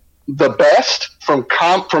favorite. The best from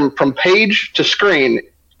page to screen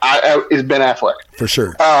is Ben Affleck. For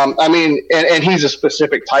sure. I mean, and he's a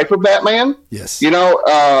specific type of Batman. Yes. And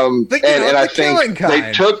I think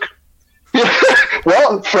they took.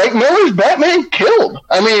 Well, Frank Miller's Batman killed.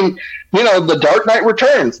 I mean, The Dark Knight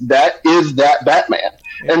Returns. That is that Batman.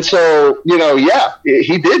 And so,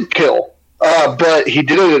 he did kill, but he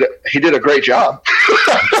did a great job.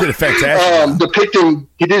 Did a fantastic job.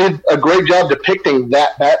 He did a great job depicting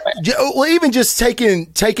that Batman. Well, even just taking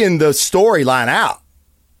the storyline out.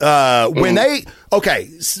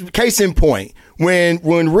 Case in point,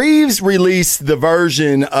 when Reeves released the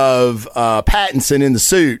version of Pattinson in the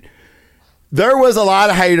suit, there was a lot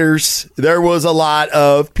of haters. There was a lot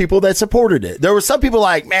of people that supported it. There were some people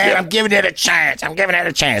like, man, I'm giving it a chance.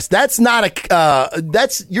 That's not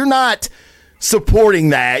you're not supporting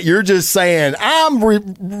that. You're just saying,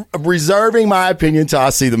 I'm reserving my opinion till I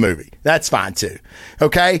see the movie. That's fine too.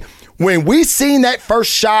 Okay. When we seen that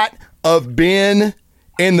first shot of Ben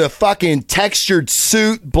in the fucking textured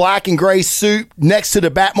suit, black and gray suit next to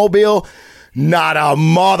the Batmobile, not a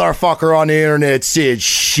motherfucker on the internet said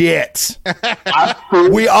shit.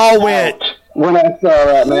 We all went. When I saw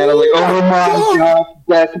that, man, I was like, oh my God,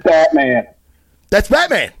 that's Batman. That's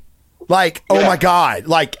Batman. Like, oh my God.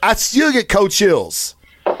 Like, I still get cold chills.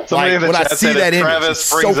 Somebody in the chat said if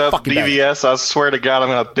Travis brings so up BVS, I swear to God, I'm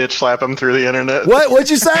going to bitch slap him through the internet. What'd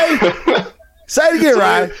you say? Say it again,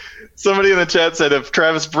 Ryan. Somebody in the chat said if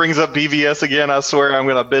Travis brings up BVS again, I swear I'm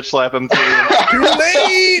going to bitch slap him through the internet. Too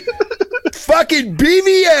late. Fucking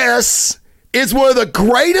BVS is one of the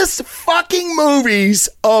greatest fucking movies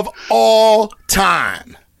of all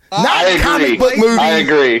time. Not a comic book movie. I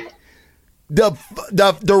agree. The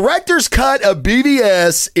director's cut of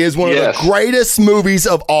BVS is one of the greatest movies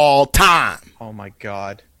of all time. Oh my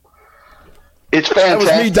God. It's fantastic.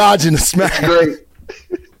 That was me dodging the smack. Great.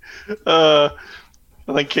 I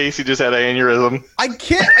think Casey just had an aneurysm. I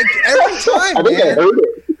can't every time. I think I heard it.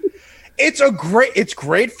 It's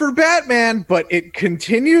great for Batman, but it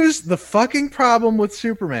continues the fucking problem with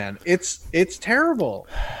Superman. It's terrible.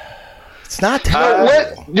 It's not terrible.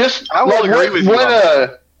 I will agree with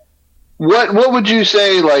you. What would you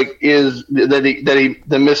say like is that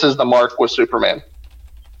he misses the mark with Superman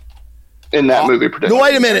in that movie? No,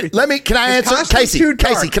 wait a minute. Can I answer, Casey?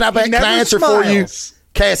 Casey, can I answer for you?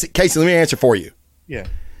 Casey, let me answer for you. Yeah.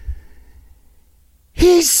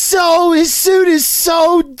 His suit is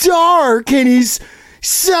so dark and he's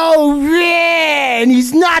so red and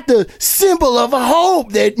he's not the symbol of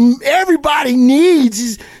hope that everybody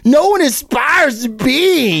needs. No one aspires to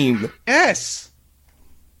be him. Yes.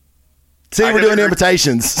 See, we're doing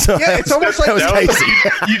invitations. So yeah, it's almost like that was Casey.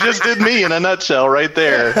 You just did me in a nutshell right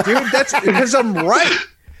there. Dude, that's because I'm right.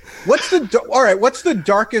 What's the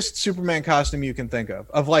darkest Superman costume you can think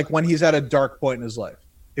of like when he's at a dark point in his life?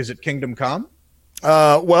 Is it Kingdom Come?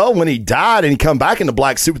 Well, when he died and he come back in the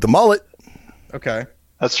black suit with the mullet. Okay.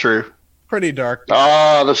 That's true. Pretty dark.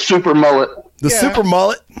 The super mullet. The super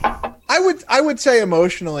mullet. I would say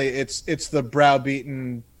emotionally it's the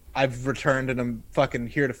browbeaten, I've returned and I'm fucking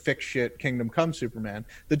here to fix shit Kingdom Come Superman.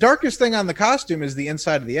 The darkest thing on the costume is the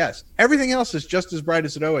inside of the S. Everything else is just as bright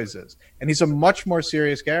as it always is. And he's a much more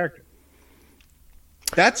serious character.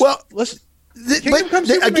 Listen. Kingdom Come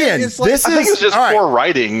Superman is like, I think it's just poor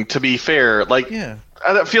writing, to be fair. Like,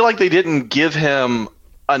 I feel like they didn't give him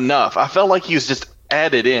enough. I felt like he was just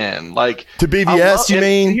added in. Like to BVS, you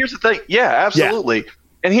mean? And here's the thing. Yeah, absolutely. Yeah.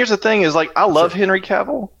 And here's the thing is, like, I love Henry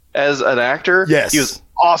Cavill as an actor. Yes. He was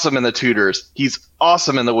awesome in The Tudors. He's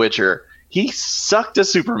awesome in The Witcher. He sucked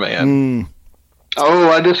as Superman. Oh,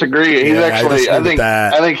 I disagree. He's actually, I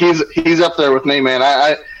think he's up there with me,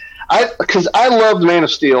 man. Because I loved Man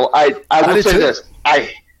of Steel. I would say this.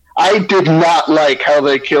 I did not like how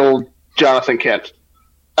they killed Jonathan Kent.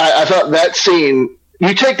 I thought that scene,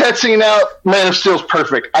 you take that scene out, Man of Steel's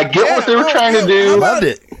perfect. I get what they were trying to do. I loved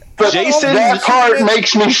it. But that part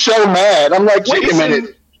makes me so mad. I'm like, wait a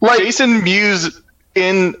minute. Like, Jason Mewes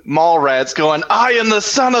in Mallrats going, I am the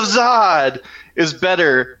son of Zod, is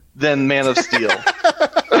better than Man of Steel.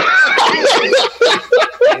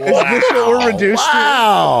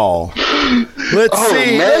 Wow.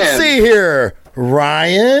 Let's see here.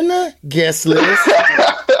 Ryan, guest list.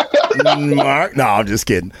 Mark. No, I'm just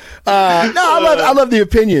kidding. I love the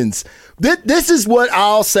opinions. This is what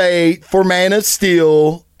I'll say for Man of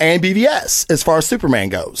Steel and BVS as far as Superman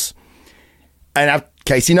goes. And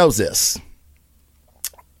Casey knows this.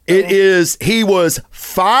 He was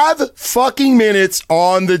 5 fucking minutes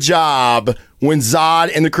on the job when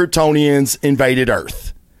Zod and the Kryptonians invaded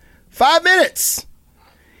Earth. 5 minutes.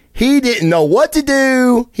 He didn't know what to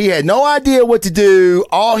do. He had no idea what to do.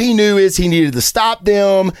 All he knew is he needed to stop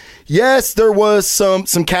them. Yes, there was some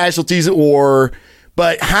casualties at war,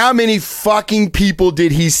 but how many fucking people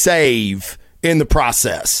did he save in the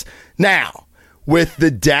process? Now, with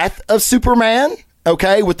the death of Superman,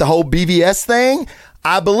 okay, with the whole BVS thing,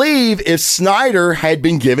 I believe if Snyder had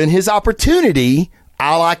been given his opportunity,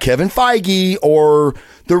 a la Kevin Feige or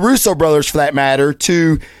the Russo brothers for that matter,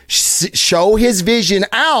 to show his vision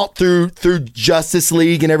out through Justice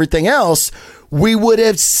League and everything else, we would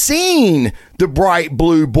have seen the bright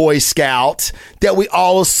blue Boy Scout that we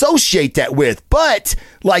all associate that with. But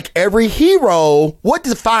like every hero, what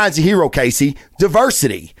defines a hero, Casey?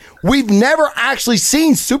 Diversity. We've never actually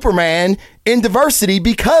seen Superman in diversity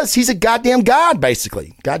because he's a goddamn god,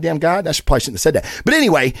 basically. Goddamn god? I probably shouldn't have said that. But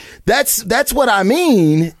anyway, that's what I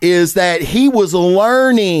mean, is that he was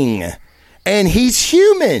learning. And he's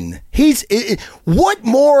human.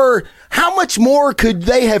 How much more could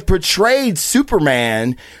they have portrayed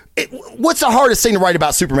Superman? What's the hardest thing to write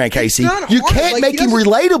about Superman, Casey? You can't make him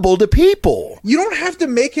relatable to people. You don't have to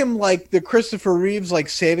make him like the Christopher Reeves, like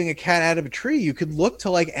saving a cat out of a tree. You could look to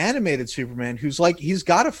like animated Superman, who's like, he's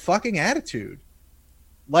got a fucking attitude.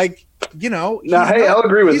 Like, you know. No, hey, I'll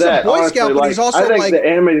agree with that. He's a Boy Scout, but he's also I think like the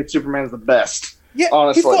animated Superman is the best. Yeah,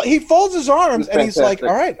 honestly. he folds his arms and he's like,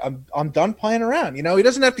 all right, I'm done playing around. You know, he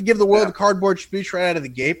doesn't have to give the world a cardboard speech right out of the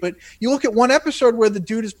gate, but you look at one episode where the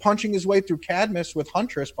dude is punching his way through Cadmus with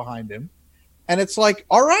Huntress behind him, and it's like,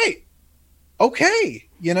 all right, okay,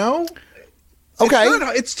 you know? Okay.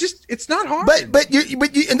 It's not hard. But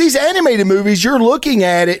in these animated movies, you're looking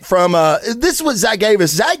at it from, this is what Zach gave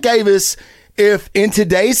us. Zach gave us, if in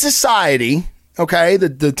today's society, okay,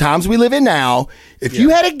 the times we live in now, if you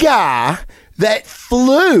had a guy that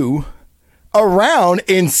flew around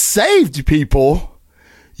and saved people,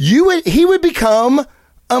 he would become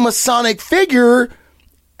a Masonic figure,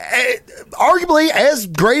 arguably as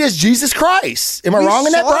great as Jesus Christ. Am I wrong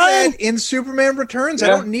in that, Brian? In Superman Returns, I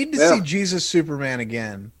don't need to see Jesus Superman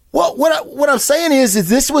again. Well, what I'm saying is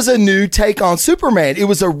this was a new take on Superman. It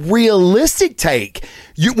was a realistic take.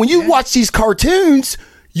 When you watch these cartoons,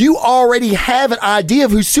 you already have an idea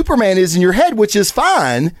of who Superman is in your head, which is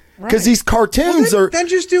fine. Because these cartoons are... Then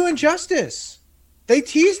just do Injustice. They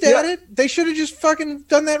teased at it. They should have just fucking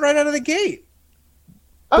done that right out of the gate.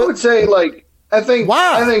 I would say, like, I think...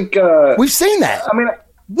 we've seen that. I mean...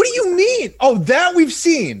 What do you mean? Oh, that we've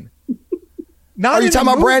seen. Are you talking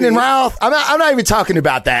about Brandon Routh? I'm not even talking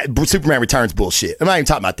about that Superman Returns bullshit. I'm not even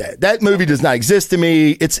talking about that. That movie does not exist to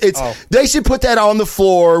me. They should put that on the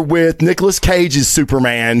floor with Nicolas Cage's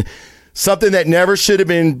Superman. Something that never should have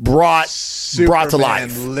been brought to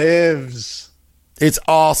life. Lives. It's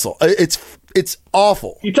awesome. It's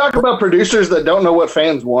awful. You talk about producers that don't know what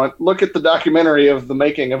fans want. Look at the documentary of the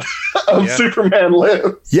making of Superman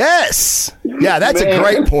Lives. Yes. Yeah, that's a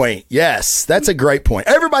great point. Yes, that's a great point.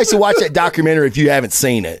 Everybody should watch that documentary if you haven't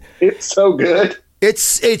seen it. It's so good.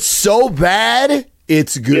 It's so bad,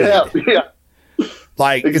 it's good. Yeah.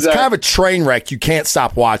 Like, It's kind of a train wreck you can't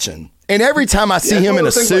stop watching. And every time I see him in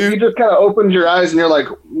a suit... Like, you just kind of opened your eyes and you're like,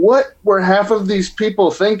 what were half of these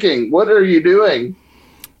people thinking? What are you doing?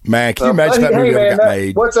 Man, can you imagine that movie ever got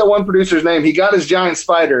made? What's that one producer's name? He got his giant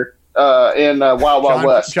spider in Wild Wild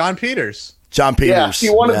West. John Peters. Yeah, he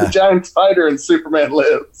wanted the giant spider in Superman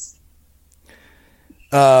Lives.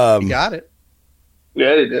 He got it.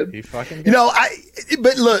 Yeah, he did. He fucking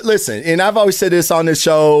but look, listen, and I've always said this on this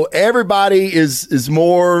show, everybody is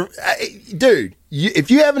more... dude,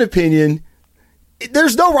 if you have an opinion,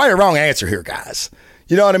 there's no right or wrong answer here, guys.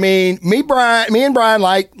 You know what I mean? Me and Brian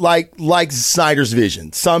like Snyder's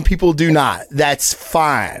vision. Some people do not. That's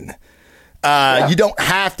fine. You don't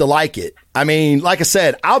have to like it. I mean, like I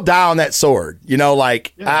said, I'll die on that sword. You know,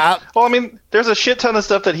 like... Well, I mean, there's a shit ton of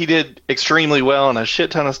stuff that he did extremely well and a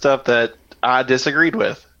shit ton of stuff that I disagreed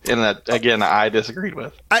with. And that, again, I disagreed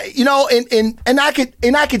with. And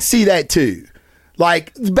I could see that too.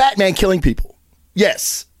 Like, Batman killing people.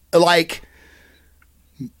 Yes. Like...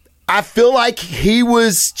 I feel like he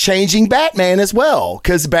was changing Batman as well,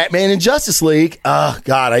 because Batman and Justice League, oh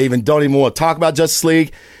God, I don't even want to talk about Justice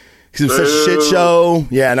League because it was such a shit show.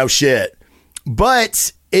 Yeah, no shit.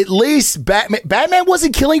 But at least Batman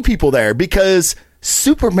wasn't killing people there because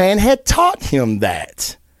Superman had taught him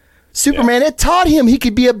that. Superman had taught him he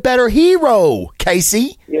could be a better hero,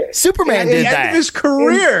 Casey. Yeah. Superman did that. End of his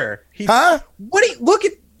career. Look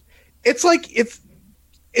at, it's like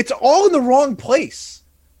it's all in the wrong place.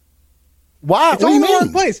 Why? It's what all do in you the wrong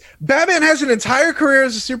mean? place. Batman has an entire career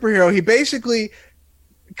as a superhero. He basically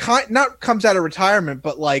not comes out of retirement,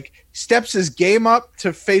 but like steps his game up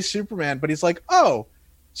to face Superman. But he's like, oh,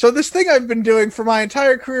 so this thing I've been doing for my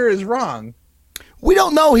entire career is wrong. We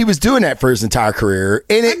don't know he was doing that for his entire career.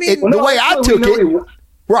 And the way I took it.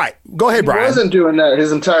 Right. Go ahead, Brian. He wasn't doing that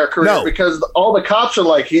his entire career because all the cops are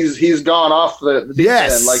like, he's gone off the deep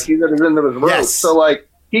end. Like he's at the end of his rope. Yes. So like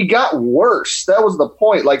he got worse. That was the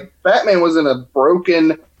point. Like Batman was in a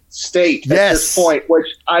broken state at this point, which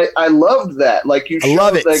I loved that. Like you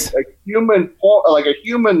showed like a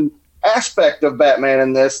human aspect of Batman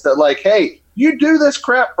in this, that like, hey, you do this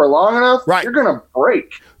crap for long enough, you're gonna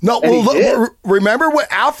break. No, well, remember what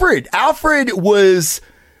Alfred was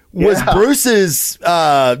Bruce's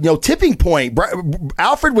tipping point.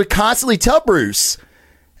 Alfred would constantly tell Bruce,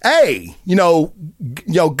 hey,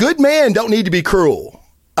 good men don't need to be cruel.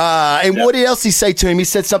 And what else did he say to him? He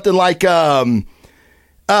said something like,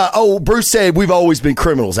 Bruce said, we've always been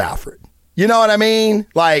criminals, Alfred. You know what I mean?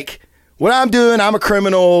 Like, what I'm doing, I'm a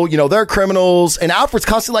criminal. They're criminals. And Alfred's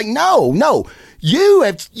constantly like, no, you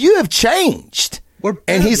have changed.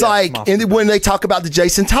 And he's like, and when they talk about the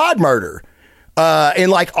Jason Todd murder,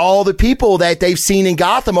 and like all the people that they've seen in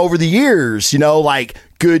Gotham over the years, like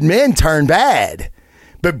good men turn bad.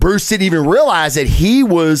 But Bruce didn't even realize that he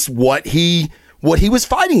was what he was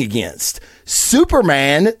fighting against.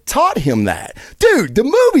 Superman taught him that. Dude, the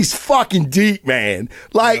movie's fucking deep, man.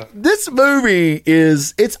 Like, this movie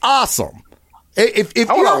it's awesome. If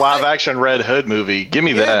I want a live action Red Hood movie. Give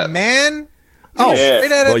me that. Man. Oh,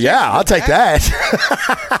 well, yeah, I'll take that.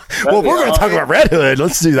 Well, we're going to talk about Red Hood.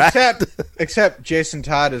 Let's do that. Except Jason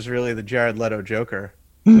Todd is really the Jared Leto Joker.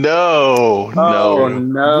 No.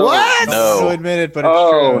 What? No. To admit it, but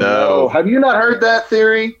it's true. No. Have you not heard that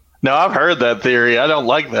theory? No, I've heard that theory. I don't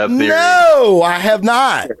like that theory. No, I have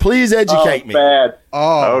not. Please educate me. Bad.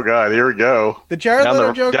 Oh, God, here we go. The Jared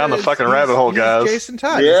Leto Joker down the fucking rabbit hole, guys. Jason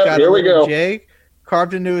Todd. Yeah, he's got here we go. J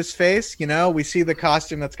carved into his face. We see the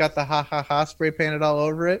costume that's got the ha spray painted all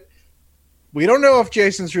over it. We don't know if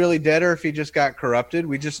Jason's really dead or if he just got corrupted.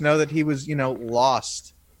 We just know that he was,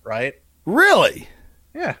 lost, right? Really?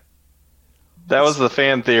 Yeah. That was the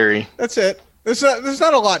fan theory. That's it. There's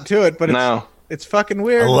not a lot to it, but it's fucking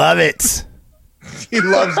weird. I love it. He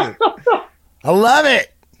loves it. I love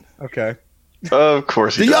it. Okay. Of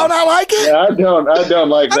course he does. Do y'all not like it? Yeah, I don't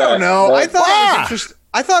like that. I don't know. But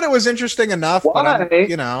I thought it was interesting enough. Why? But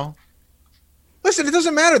listen, it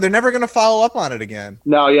doesn't matter. They're never going to follow up on it again.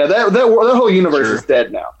 No, yeah, that whole universe is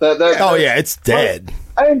dead now. It's dead.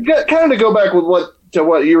 And kind of to go back with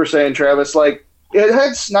what you were saying, Travis. Like,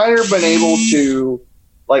 had Snyder been able to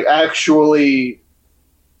like actually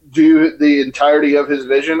do the entirety of his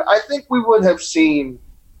vision, I think we would have seen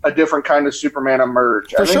a different kind of Superman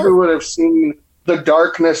emerge. I think we would have seen the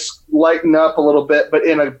darkness lighten up a little bit, but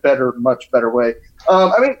in a much better way.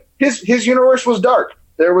 I mean, his universe was dark.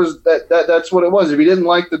 There was that's what it was. If you didn't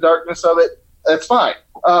like the darkness of it, that's fine.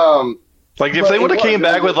 Like if they would have came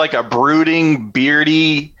back with like a brooding,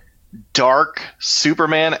 beardy, dark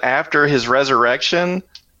Superman after his resurrection,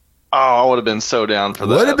 I would have been so down for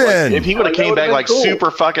that. Would have been. Like, if he would have came back like super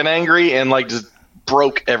fucking angry and like just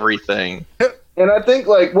broke everything. And I think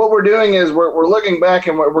like what we're doing is we're looking back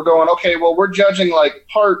and we're going, okay, well, we're judging like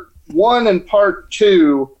part 1 and part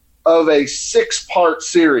 2 of a 6-part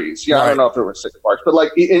series. Yeah, right. I don't know if there were 6 parts, but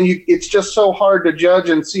like, it's just so hard to judge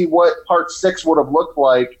and see what part 6 would have looked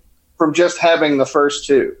like from just having the first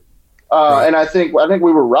 2. Right. And I think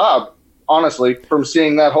we were robbed, honestly, from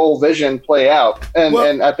seeing that whole vision play out.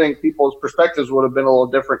 And I think people's perspectives would have been a little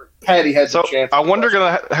different had he had the chance. I wonder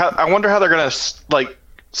how they're gonna like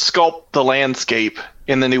sculpt the landscape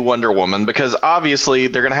in the new Wonder Woman, because obviously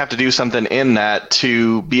they're going to have to do something in that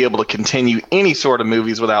to be able to continue any sort of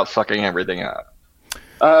movies without fucking everything up.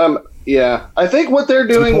 Yeah. I think what they're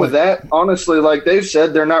doing with that, honestly, like they've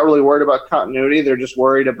said, they're not really worried about continuity. They're just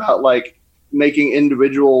worried about like making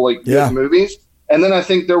individual like good movies. And then I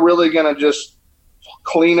think they're really going to just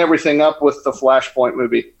clean everything up with the Flashpoint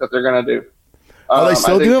movie that they're going to do. Are they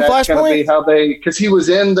still doing Flashpoint? Because he was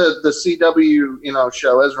in the CW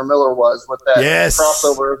show, Ezra Miller was, with that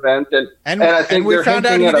crossover event, and I think we found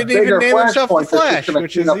out he didn't even name himself the Flash,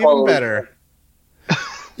 which is even better.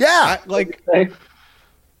 Yeah,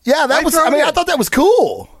 that was. I mean, I thought that was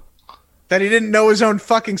cool. That he didn't know his own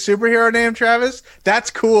fucking superhero name, Travis? That's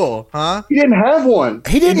cool, huh? He didn't have one.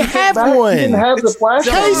 He didn't have one. He didn't have the Flash.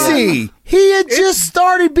 Casey, he had just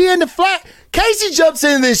started being the Flash. Casey jumps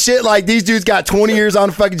into this shit like these dudes got 20 years on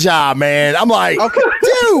the fucking job, man. I'm like,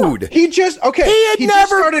 Dude, he had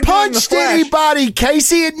never punched anybody.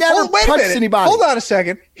 Casey had never punched anybody. Hold on a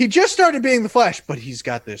second. He just started being the Flash, but he's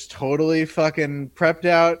got this totally fucking decked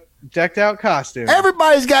out costume.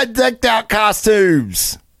 Everybody's got decked out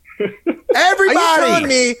costumes. Everybody. Are you telling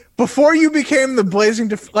me before you became the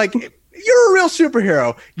Blazing like you're a real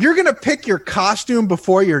superhero, you're gonna pick your costume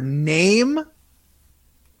before your name?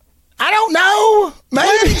 I don't know.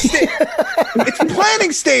 Maybe it's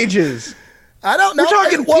planning stages. I don't know. We're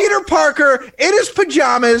talking Peter Parker in his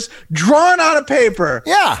pajamas, drawn on a paper.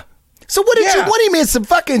 Yeah. So what do you mean? Some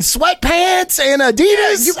fucking sweatpants and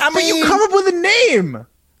Adidas? Yeah, you come up with a name.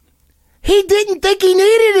 He didn't think he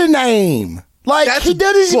needed a name. Like, he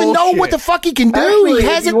doesn't even know what the fuck he can do. Actually, he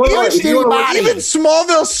hasn't punched anybody. Even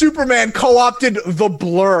Smallville Superman co-opted the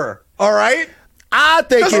Blur. All right? I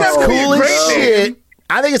think it's cool as shit.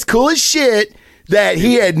 I think it's cool as shit that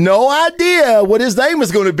he had no idea what his name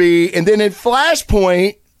was going to be. And then in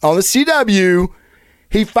Flashpoint on the CW,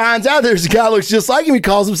 he finds out there's a guy who looks just like him. He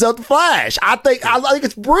calls himself the Flash. I think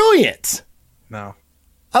it's brilliant. No.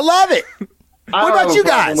 I love it. What about you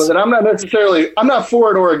guys? With it. I'm not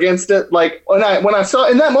for it or against it. Like when I saw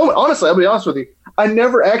in that moment, honestly, I'll be honest with you, I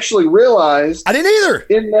never actually realized. I didn't either.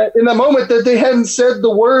 In that moment that they hadn't said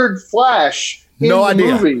the word Flash in the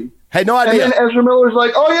movie. Had no idea. And then Ezra Miller's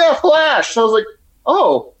like, "Oh yeah, Flash." So I was like,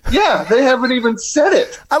 "Oh yeah, they haven't even said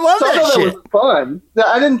it." I love that shit. That was fun.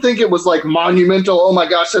 I didn't think it was like monumental. Oh my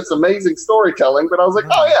gosh, that's amazing storytelling. But I was like,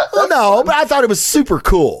 "Oh yeah." Well, but I thought it was super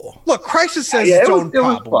cool. Look, Crisis has its own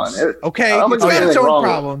problems. It was fun. It's got its own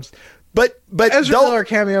problems. But Ezra Miller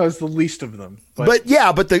cameo is the least of them. But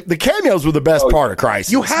the cameos were the best part of Crisis.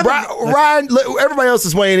 You have Ryan. Everybody else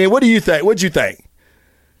is weighing in. What do you think? What'd you think?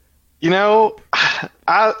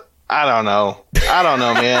 I don't know.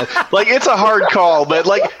 Man. Like, it's a hard call, but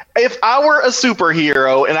like, if I were a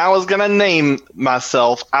superhero and I was gonna name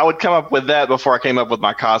myself, I would come up with that before I came up with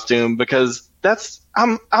my costume, because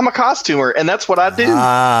I'm a costumer and that's what I do.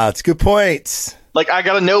 It's good points. Like, I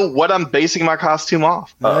gotta know what I'm basing my costume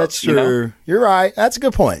off of. That's true. You're right. That's a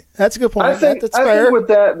good point. I think fair. with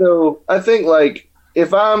that though, I think like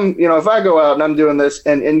if I go out and I'm doing this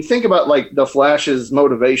and think about like the Flash's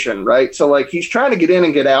motivation, right? So like he's trying to get in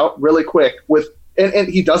and get out really quick and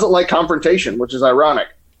he doesn't like confrontation, which is ironic.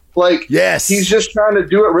 Like, yes, he's just trying to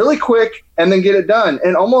do it really quick and then get it done.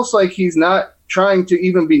 And almost like he's not trying to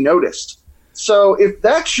even be noticed. So if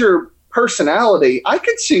that's your personality, I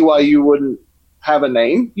could see why you wouldn't have a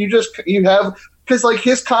name. Because like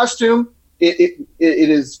his costume, it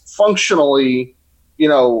is functionally,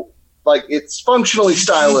 like it's functionally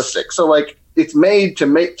stylistic. So like it's made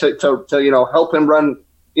to help him run,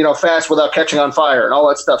 fast without catching on fire and all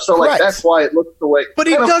that stuff. So like that's why it looks the way. But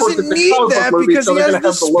he doesn't need that because he has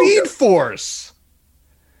the Speed Force.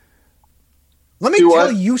 Let me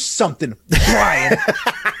tell you something, Brian.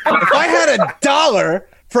 If I had $1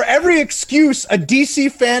 for every excuse a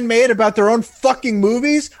DC fan made about their own fucking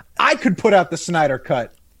movies, I could put out the Snyder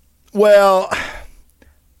Cut. Well,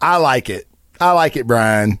 I like it.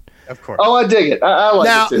 Brian. Of course. Oh, I dig it. I like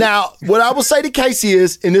it too. Now, what I will say to Casey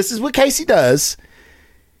is, and this is what Casey does,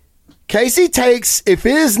 Casey takes, if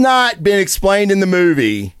it has not been explained in the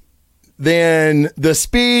movie, then the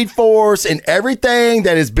Speed Force and everything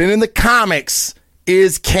that has been in the comics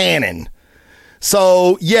is canon.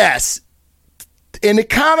 So, yes, in the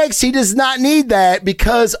comics, he does not need that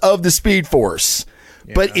because of the Speed Force.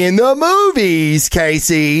 Yeah. But in the movies,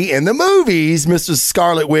 Casey, Mrs.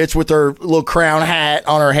 Scarlet Witch with her little crown hat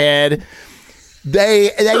on her head,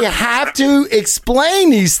 they have to explain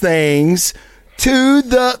these things to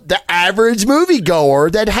the average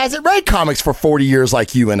moviegoer that hasn't read comics for 40 years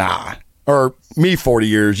like you and I. Or me 40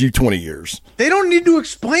 years, you 20 years. They don't need to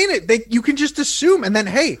explain it. You can just assume, and then,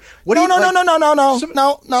 hey, what no.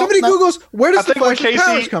 Somebody Googles, where does the Flash's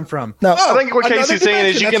powers come from? No, I think what Casey's saying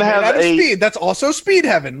is you can have speed. That's also speed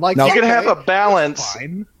heaven. Like, you can have a balance.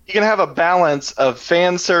 You can have a balance of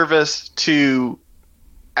fan service to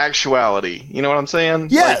actuality. You know what I'm saying?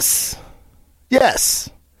 Yes. Yes.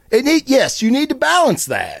 You need to balance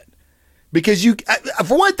that. Because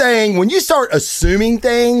for one thing, when you start assuming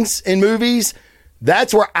things in movies,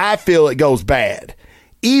 that's where I feel it goes bad.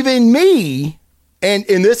 Even me, and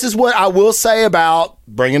this is what I will say about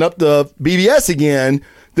bringing up the BBS again,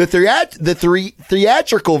 the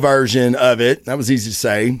theatrical version of it, that was easy to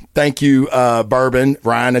say. Thank you, Bourbon.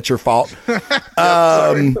 Ryan, that's your fault.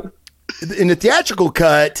 In the theatrical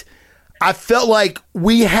cut, I felt like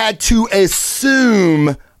we had to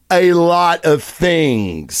assume a lot of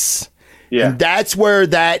things. Yeah. And that's where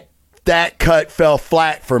that cut fell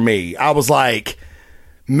flat for me. I was like,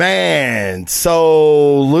 Man,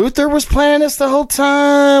 so Luther was planning this the whole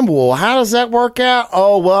time. Well, how does that work out?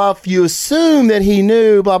 Oh, well, if you assume that he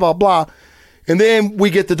knew, blah, blah, blah. And then we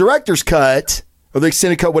get the director's cut, or the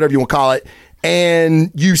extended cut, whatever you want to call it, and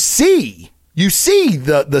you see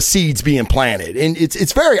the seeds being planted. And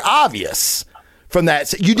it's very obvious from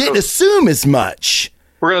that. You didn't assume as much.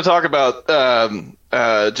 We're going to talk about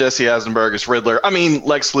Jesse Eisenberg as Riddler. I mean,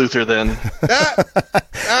 Lex Luthor then.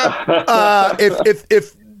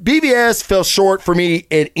 If BVS fell short for me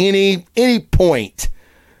at any point,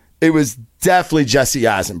 it was definitely Jesse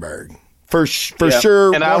Eisenberg. For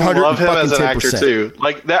sure. And I love him as an actor too.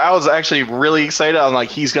 Like that, I was actually really excited. I'm like,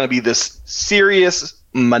 he's going to be this serious,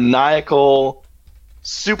 maniacal,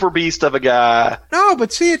 super beast of a guy. No,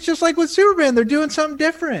 but see, it's just like with Superman. They're doing something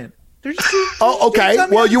different. They're just okay.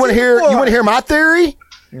 Well, you want to hear my theory?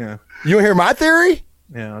 Yeah. You want to hear my theory?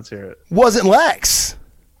 Yeah, let's hear it. Wasn't Lex.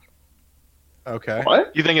 Okay.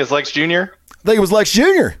 What? You think it's Lex Jr.? I think it was Lex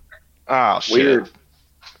Jr. Oh, shit. Weird.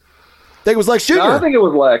 I think it was Lex Jr. No, I think it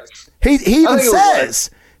was Lex. He even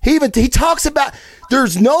says, he talks about,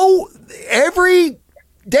 there's damn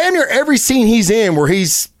near every scene he's in where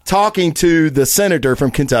he's talking to the senator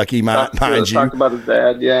from Kentucky, mind you. Talking about his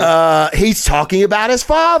dad, yeah. He's talking about his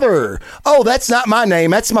father. Oh, that's not my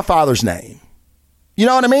name. That's my father's name. You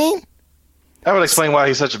know what I mean? That would explain why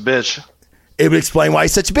he's such a bitch. It would explain why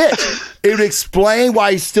he's such a bitch. It would explain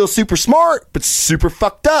why he's still super smart, but super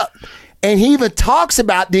fucked up. And he even talks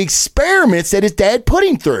about the experiments that his dad put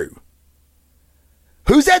him through.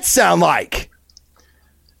 Who's that sound like?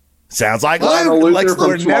 Sounds like Lex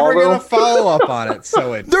We're never going to follow up on it,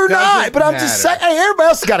 so it they're not, but I'm just saying, hey, everybody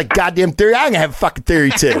else has got a goddamn theory. I can have a fucking theory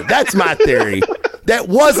too. That's my theory. That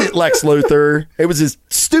wasn't Lex Luthor. It was this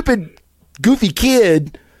stupid, goofy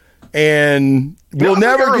kid, and we'll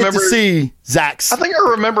never get to see Zach's. I think I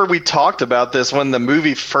remember we talked about this when the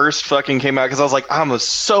movie first fucking came out, because I was like, I'm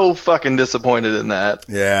so fucking disappointed in that.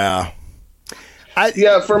 Yeah.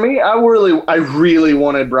 For me, I really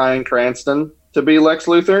wanted Bryan Cranston to be Lex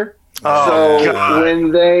Luthor. Oh, so God.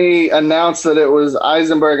 When they announced that it was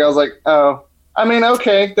Eisenberg, I was like, oh, I mean,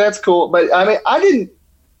 okay, that's cool. But I mean,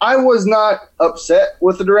 I was not upset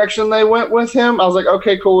with the direction they went with him. I was like,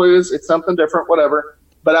 okay, cool. It's something different, whatever.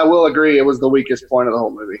 But I will agree, it was the weakest point of the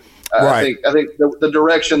whole movie. Right. I think the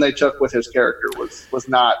direction they took with his character was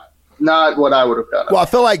not what I would have done. Well, I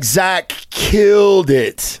feel like Zach killed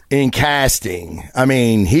it in casting. I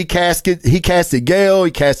mean, he casted Gale,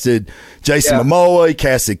 he casted Jason Momoa, he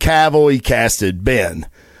casted Cavill, he casted Ben.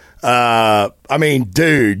 I mean,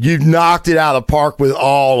 dude, you've knocked it out of the park with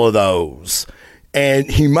all of those. And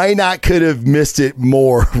he may not could have missed it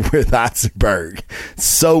more with Eisenberg.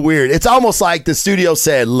 So weird. It's almost like the studio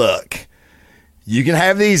said, look, you can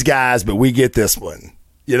have these guys, but we get this one,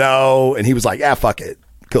 you know? And he was like, fuck it.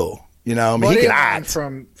 Cool. You know, I mean, he can act.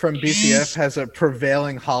 From BCF has a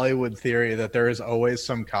prevailing Hollywood theory that there is always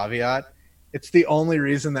some caveat. It's the only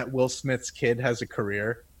reason that Will Smith's kid has a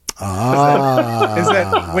career. Is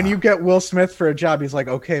that when you get Will Smith for a job, he's like,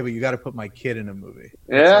 okay, but you got to put my kid in a movie.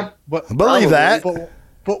 Yeah, like, I believe that.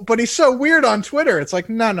 But he's so weird on Twitter. It's like,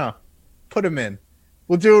 no, put him in.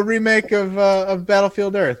 We'll do a remake of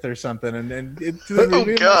Battlefield Earth or something, and it's the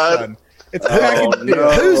movie. God. It's packaged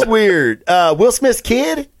deal. Who's weird? Will Smith's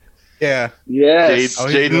kid? Yeah. Yes. Oh,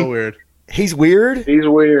 he's real weird. He's weird? He's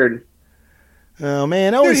weird. Oh,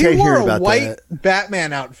 man. I always hate hearing about that. He wore a white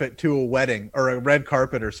Batman outfit to a wedding or a red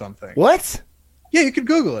carpet or something. What? Yeah, you could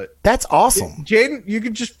Google it. That's awesome. Jaden, you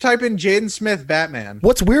could just type in Jaden Smith Batman.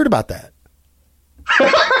 What's weird about that?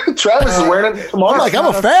 Travis is wearing it tomorrow. I'm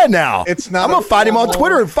a fan now. It's not. I'm going to find him on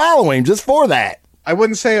Twitter and follow him just for that. I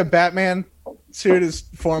wouldn't say a Batman suit is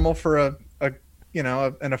formal for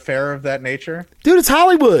an affair of that nature. Dude, it's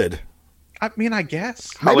Hollywood. I mean, I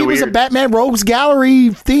guess. Maybe it was a Batman Rogues Gallery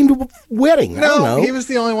themed wedding. I don't know. He was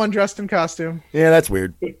the only one dressed in costume. Yeah, that's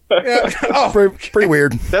weird. Yeah. Oh, pretty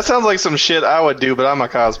weird. That sounds like some shit I would do, but I'm a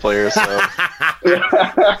cosplayer, so.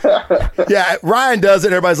 Yeah, Ryan does it.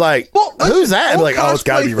 And everybody's like, who's that? And like, it's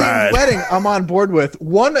got to be Ryan. Wedding I'm on board with.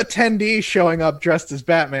 One attendee showing up dressed as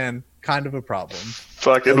Batman, kind of a problem.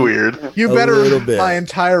 Fucking weird. You better read my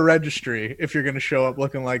entire registry if you're going to show up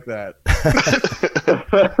looking like that.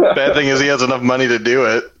 Bad thing is he has enough money to do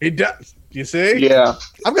it. He does. You see? Yeah.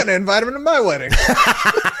 I'm going to invite him to my wedding.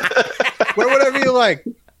 Wear whatever you like.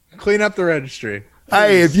 Clean up the registry.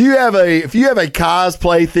 Hey, if you have a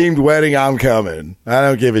cosplay themed wedding, I'm coming. I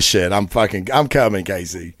don't give a shit. I'm coming,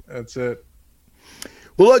 Casey. That's it.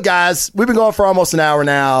 Well, look, guys, we've been going for almost an hour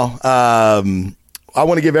now. I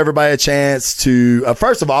want to give everybody a chance to,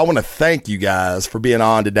 first of all, I want to thank you guys for being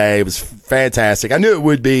on today. It was fantastic. I knew it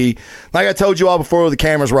would be. Like I told you all before the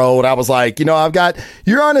cameras rolled, I was like, you're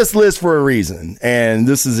on this list for a reason. And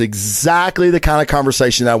this is exactly the kind of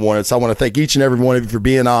conversation I wanted. So I want to thank each and every one of you for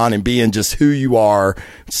being on and being just who you are.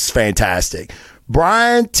 It's fantastic.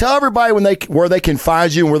 Brian, tell everybody where they can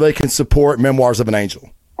find you and where they can support Memoirs of an Angel.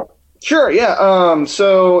 Sure, yeah.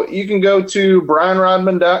 So you can go to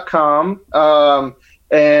brianrodman.com,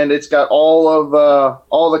 and it's got all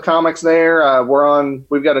the comics there.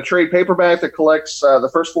 We've got a trade paperback that collects the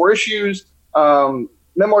first 4 issues.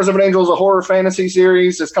 Memoirs of an Angel is a horror fantasy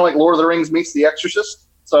series. It's kind of like Lord of the Rings meets The Exorcist.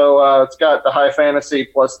 So it's got the high fantasy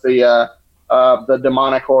plus the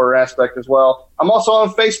demonic horror aspect as well. I'm also on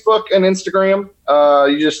Facebook and Instagram.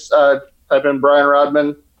 You just type in Brian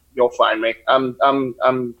Rodman. You'll find me.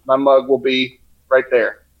 My mug will be right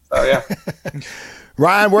there. So yeah.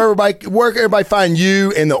 Ryan, where can everybody find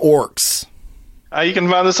you and the Orcs? You can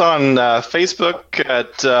find us on Facebook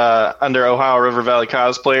at under Ohio River Valley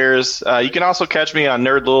Cosplayers. You can also catch me on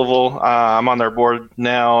Nerd Louisville. I'm on their board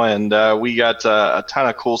now, and we got a ton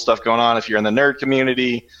of cool stuff going on. If you're in the nerd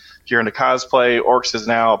community, if you're into cosplay, Orcs is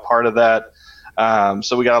now a part of that.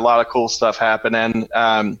 So we got a lot of cool stuff happening.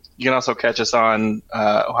 You can also catch us on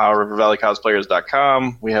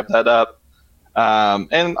OhioRiverValleyCosplayers.com. We have that up.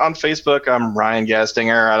 And on Facebook, I'm Ryan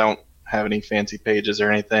Gastinger. I don't have any fancy pages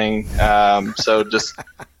or anything. So just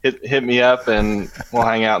hit me up and we'll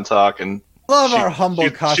hang out and talk. And love our humble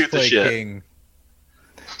cosplay king.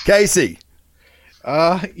 Casey.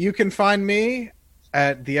 You can find me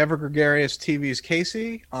at the ever gregarious TV's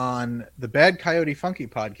Casey on the Bad Coyote Funky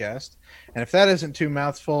podcast. And if that isn't 2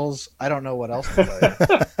 mouthfuls, I don't know what else to tell you.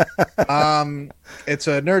 It's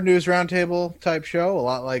a Nerd News Roundtable type show, a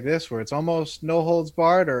lot like this, where it's almost no holds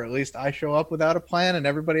barred, or at least I show up without a plan and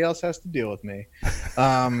everybody else has to deal with me.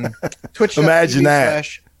 Twitch. Imagine that.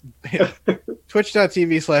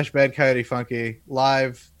 Twitch.tv/Bad Coyote Funky,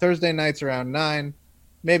 live Thursday nights around 9,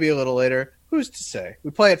 maybe a little later. Who's to say?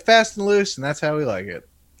 We play it fast and loose, and that's how we like it.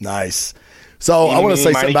 Nice. So I want to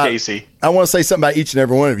say something about Casey. I want to say something about each and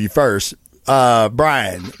every one of you first.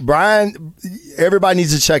 Brian, everybody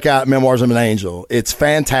needs to check out Memoirs of an Angel. It's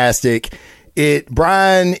fantastic.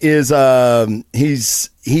 Brian is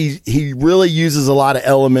he really uses a lot of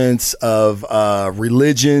elements of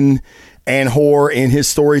religion and horror in his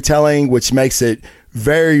storytelling, which makes it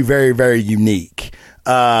very, very, very unique.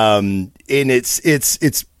 And it's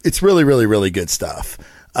really, really, really good stuff.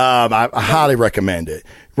 I highly recommend it.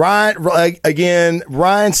 Ryan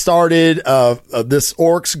started this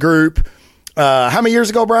Orcs group. How many years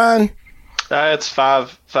ago, Brian? It's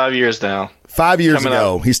five years now. 5 years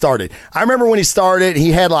ago, he started. I remember when he started,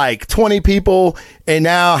 he had like 20 people, and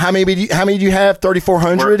now how many do you have?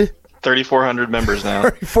 3,400? 3,400 members now.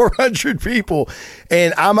 3,400 people.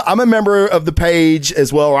 And I'm a member of the page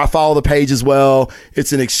as well, or I follow the page as well.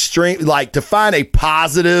 It's an extreme, like, to find a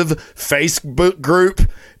positive Facebook group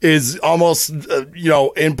is almost,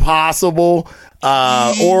 impossible.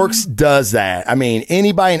 Orcs does that. I mean,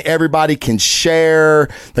 anybody and everybody can share.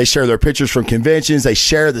 They share their pictures from conventions. They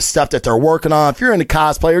share the stuff that they're working on. If you're into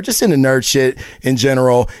cosplay or just into nerd shit in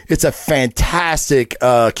general, it's a fantastic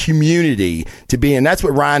community to be in. That's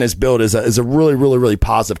what Ryan has built is a really, really, really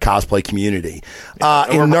positive cosplay community.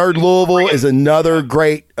 And Nerd Louisville is another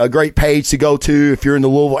great page to go to if you're in the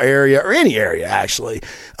Louisville area or any area, actually.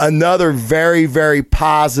 Another very, very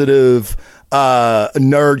positive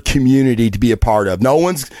nerd community to be a part of. No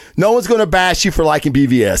one's going to bash you for liking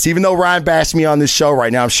BVS, even though Ryan bashed me on this show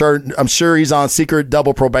right now. I'm sure he's on secret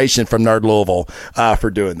double probation from Nerd Louisville for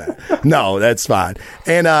doing that. No, that's fine.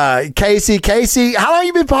 And Casey, how long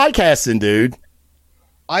you been podcasting, dude?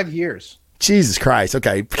 5 years. Jesus Christ.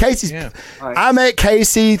 Okay. I met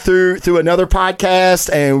Casey through another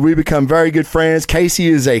podcast, and we become very good friends. Casey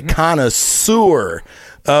is a connoisseur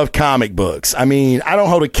of comic books. I mean, I don't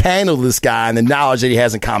hold a candle to this guy and the knowledge that he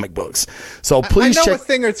has in comic books. So please I know a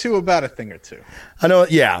thing or two about a thing or two. I know.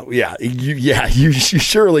 Yeah. You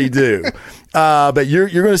surely do. But you're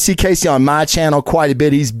going to see Casey on my channel quite a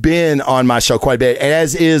bit. He's been on my show quite a bit,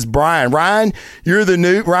 as is Brian. Ryan, you're the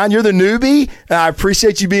newbie. I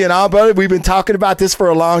appreciate you being on, brother. We've been talking about this for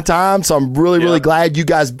a long time, so I'm really, really glad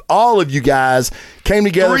all of you guys came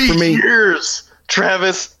together for me. 3 years.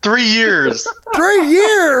 Travis, 3 years. 3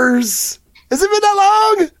 years? Has it been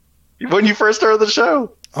that long? When you first started the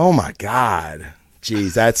show. Oh my God.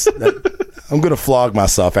 Jeez, I'm going to flog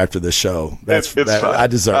myself after this show. It's fine. I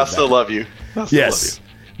deserve that. I still love you. Yes.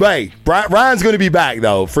 Hey, Ryan's going to be back,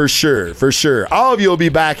 though, for sure. All of you will be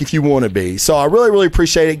back if you want to be. So I really, really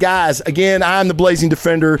appreciate it. Guys, again, I'm the Blazing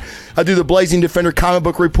Defender. I do the Blazing Defender comic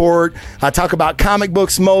book report. I talk about comic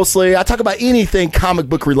books mostly. I talk about anything comic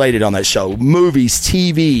book related on that show. Movies,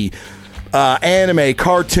 TV, anime,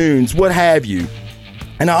 cartoons, what have you.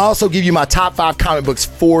 And I also give you my top 5 comic books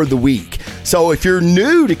for the week. So if you're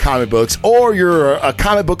new to comic books or you're a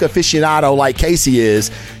comic book aficionado like Casey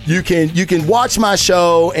is, you can watch my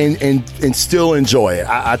show and still enjoy it.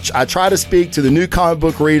 I try to speak to the new comic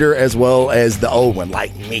book reader as well as the old one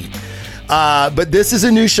like me. But this is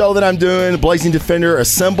a new show that I'm doing. Blazing Defender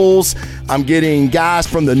Assembles. I'm getting guys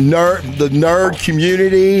from the nerd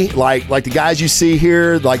community, like the guys you see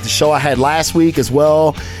here, like the show I had last week as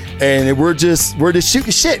well. And we're just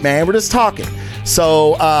shooting shit, man. We're just talking.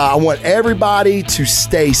 So I want everybody to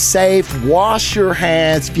stay safe. Wash your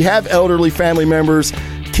hands. If you have elderly family members,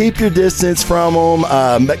 keep your distance from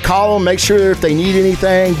them. Call them. Make sure if they need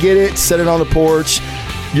anything, get it. Set it on the porch.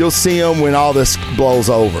 You'll see them when all this blows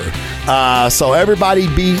over. So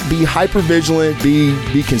everybody be hyper vigilant.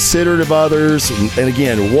 Be considerate of others. And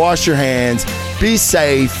again, wash your hands. Be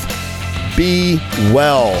safe. Be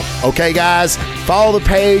well. Okay, guys? Follow the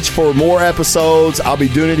page for more episodes. I'll be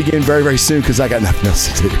doing it again very, very soon because I got nothing else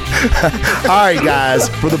to do. All right, guys.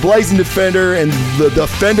 For the Blazing Defender and the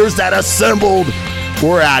Defenders that assembled,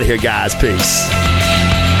 we're out here, guys. Peace.